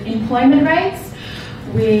with employment rates,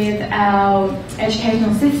 with our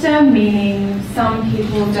educational system, meaning some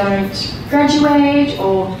people don't graduate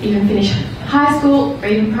or even finish high school or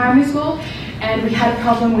even primary school, and we had a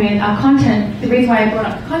problem with our content. The reason why I brought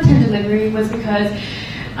up content delivery was because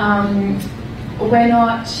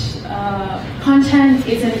content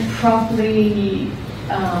isn't properly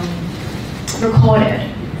recorded,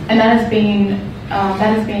 and that has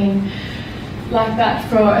been like that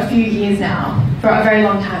for a few years now, for a very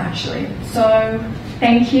long time actually. So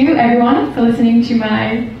thank you everyone for listening to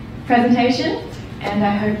my presentation, and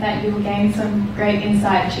I hope that you will gain some great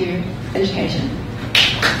insight to education.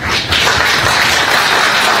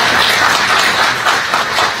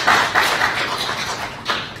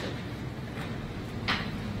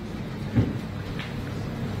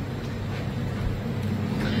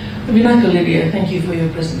 Lydia, thank you for your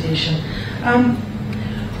presentation.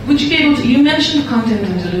 Would you be able to, you mentioned content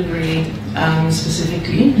and delivery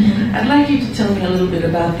specifically. Mm-hmm. I'd like you to tell me a little bit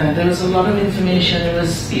about that. There was a lot of information, there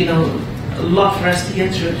was, a lot for us to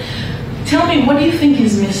get through. Tell me, what do you think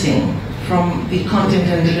is missing from the content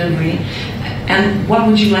and delivery? And what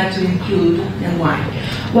would you like to include and why?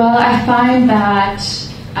 Well, I find that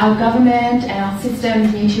our government and our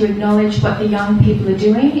systems need to acknowledge what the young people are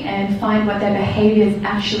doing and find what their behaviours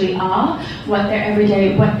actually are, what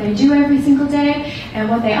they do every single day, and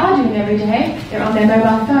what they are doing every day. They're on their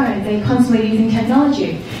mobile phones, they're constantly using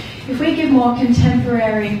technology. If we give more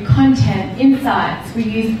contemporary content, insights, we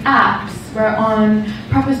use apps, we're on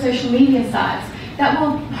proper social media sites, that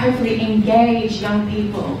will hopefully engage young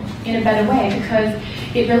people in a better way because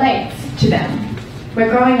it relates to them. We're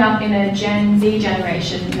growing up in a Gen Z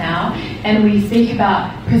generation now, and we speak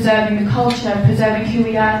about preserving the culture, preserving who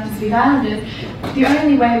we are as Pacific Islanders. The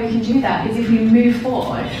only way we can do that is if we move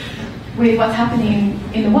forward with what's happening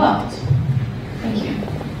in the world. Thank you.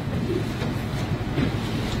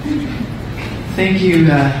 Thank you,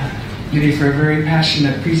 Lydia, for a very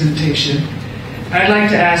passionate presentation. I'd like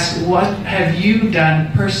to ask, what have you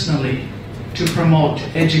done personally to promote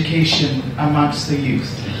education amongst the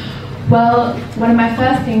youth? Well, one of my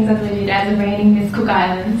first things as I did as a reigning Miss Cook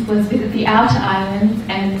Islands was visit the outer islands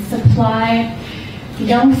and supply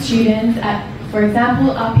young students at, for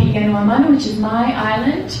example, Api Iguanuamanu, which is my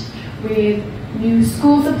island, with new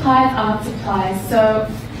school supplies, art supplies. So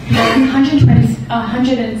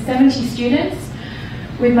 170 students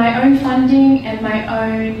with my own funding and my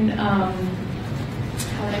own, how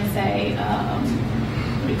would I say,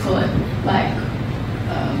 what do you call it, like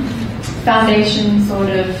foundation sort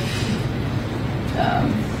of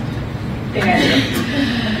thing I did.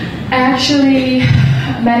 I actually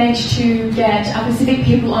managed to get our Pacific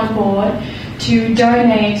people on board to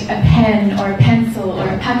donate a pen or a pencil or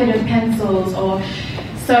a packet of pencils, or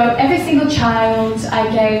so every single child I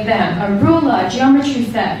gave them a ruler, geometry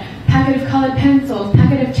set, packet of coloured pencils,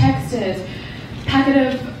 packet of textures, packet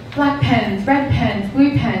of black pens, red pens,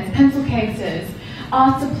 blue pens, pencil cases,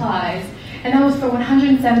 art supplies, and that was for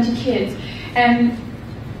 170 kids. And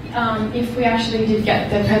if we actually did get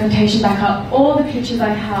the presentation back up, all the pictures I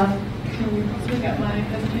have, can we possibly get my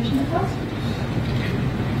presentation back up?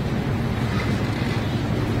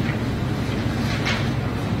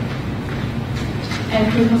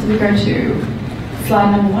 And can we possibly go to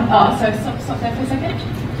slide number 1? Oh, so stop there for a second.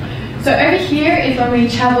 So over here is when we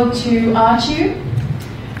travelled to Artu,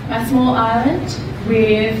 a small island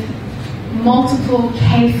with multiple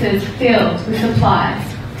cases filled with supplies.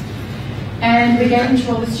 And we gave them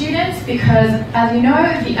to all the students because, as you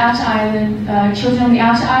know, the outer island, children on the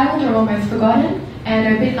outer island are almost forgotten and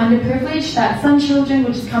are a bit underprivileged, that some children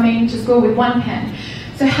were just coming to school with one pen.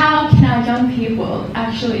 So how can our young people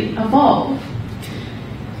actually evolve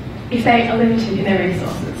if they are limited in their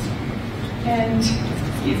resources? And,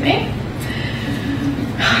 excuse me.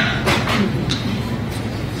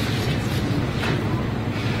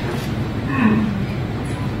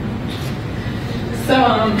 So,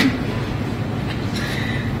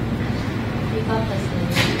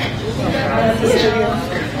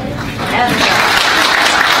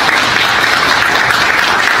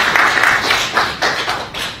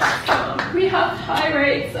 we have high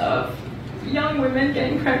rates of young women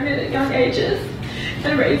getting pregnant at young ages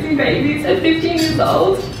and raising babies at 15 years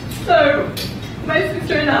old. So my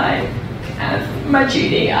sister and I, as my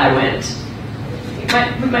duty, I went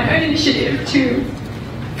with my own initiative to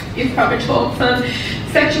give proper talks on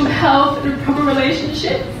sexual health and proper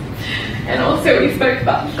relationships. And also we spoke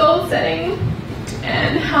about goal setting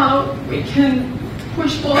and how we can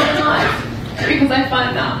push forward in life, because I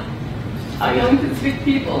find that our young Pacific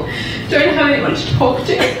people don't have anyone to talk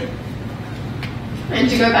to. And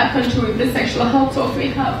to go back onto the sexual health talk we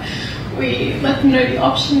have, we let them know the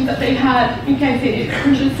options that they had in case they needed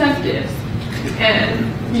contraceptives and,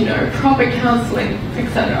 you know, proper counselling,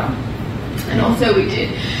 etc. And also we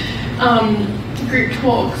did group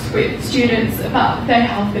talks with students about their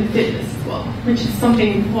health and fitness as well, which is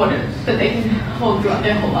something important that they can hold throughout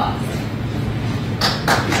their whole lives.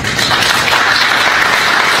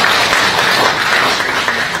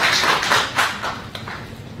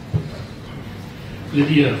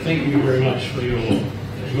 Lydia, thank you very much for your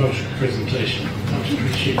emotional presentation. Much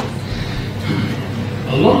appreciated.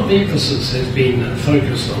 A lot of emphasis has been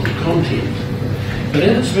focused on content, but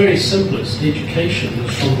at its very simplest, education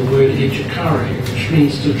is from the word educare, which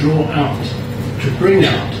means to draw out, to bring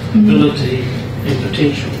out ability and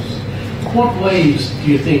potentials. What ways do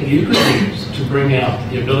you think you could use to bring out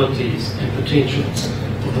the abilities and potentials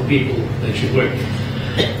of the people that you work with?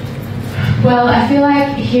 Well, I feel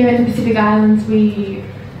like here in the Pacific Islands we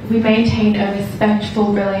maintain a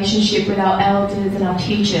respectful relationship with our elders and our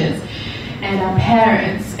teachers and our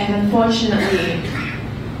parents, and unfortunately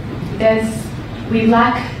we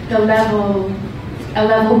lack a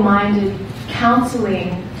level-minded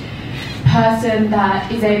counselling person that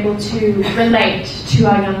is able to relate to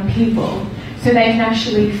our young people, so they can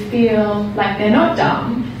actually feel like they're not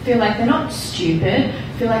dumb, feel like they're not stupid,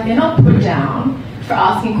 feel like they're not put down for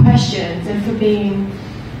asking questions and for being,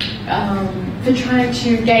 for trying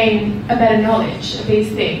to gain a better knowledge of these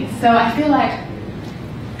things. So I feel like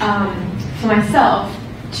for myself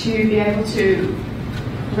to be able to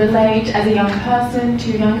relate as a young person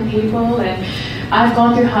to younger people, and I've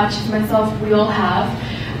gone through hardships myself, we all have,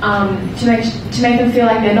 to make them feel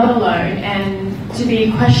like they're not alone, and to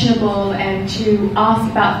be questionable and to ask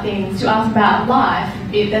about things, to ask about life.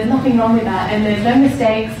 There's nothing wrong with that, and there's no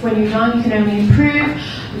mistakes. When you're young, you can only improve,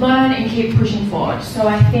 learn, and keep pushing forward. So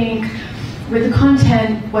I think with the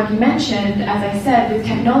content, what you mentioned, as I said, with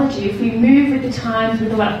technology, if we move with the times,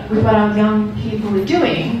 with what our young people are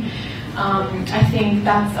doing, I think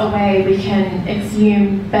that's a way we can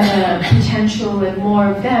exhume better potential and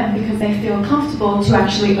more of them, because they feel comfortable to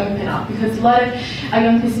actually open up. Because a lot of our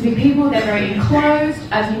young Pacific people, they're very enclosed.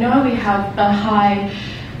 As you know, we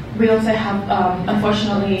also have,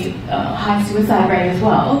 unfortunately, a high suicide rate as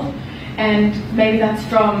well. And maybe that's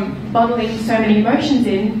from bottling so many emotions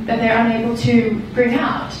in that they're unable to bring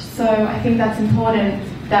out. So I think that's important,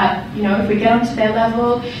 that, you know, if we get onto their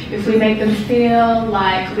level, if we make them feel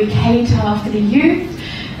like we cater for the youth,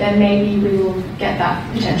 then maybe we will get that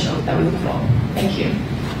potential that we look for. Thank you.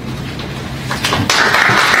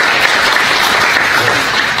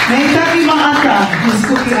 Meitaki ma'ata, Ms.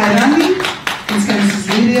 Cookie Airani, Ms.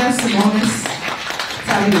 Lydia, Simonis,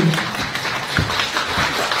 Tariu.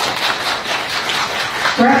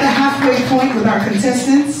 We're at the halfway point with our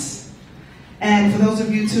contestants. And for those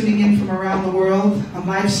of you tuning in from around the world on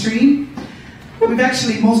live stream,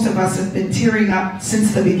 most of us have been tearing up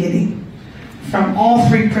since the beginning. From all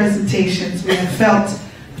three presentations, we have felt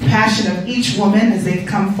the passion of each woman as they've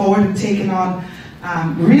come forward and taken on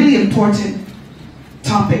really important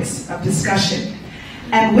topics of discussion.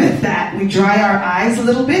 And with that, we dry our eyes a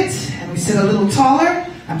little bit and we sit a little taller.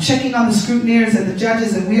 I'm checking on the scrutineers and the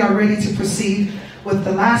judges, and we are ready to proceed with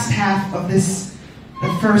the last half of this,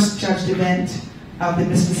 the first judged event of the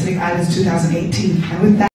Miss Pacific Islands 2018. And with that,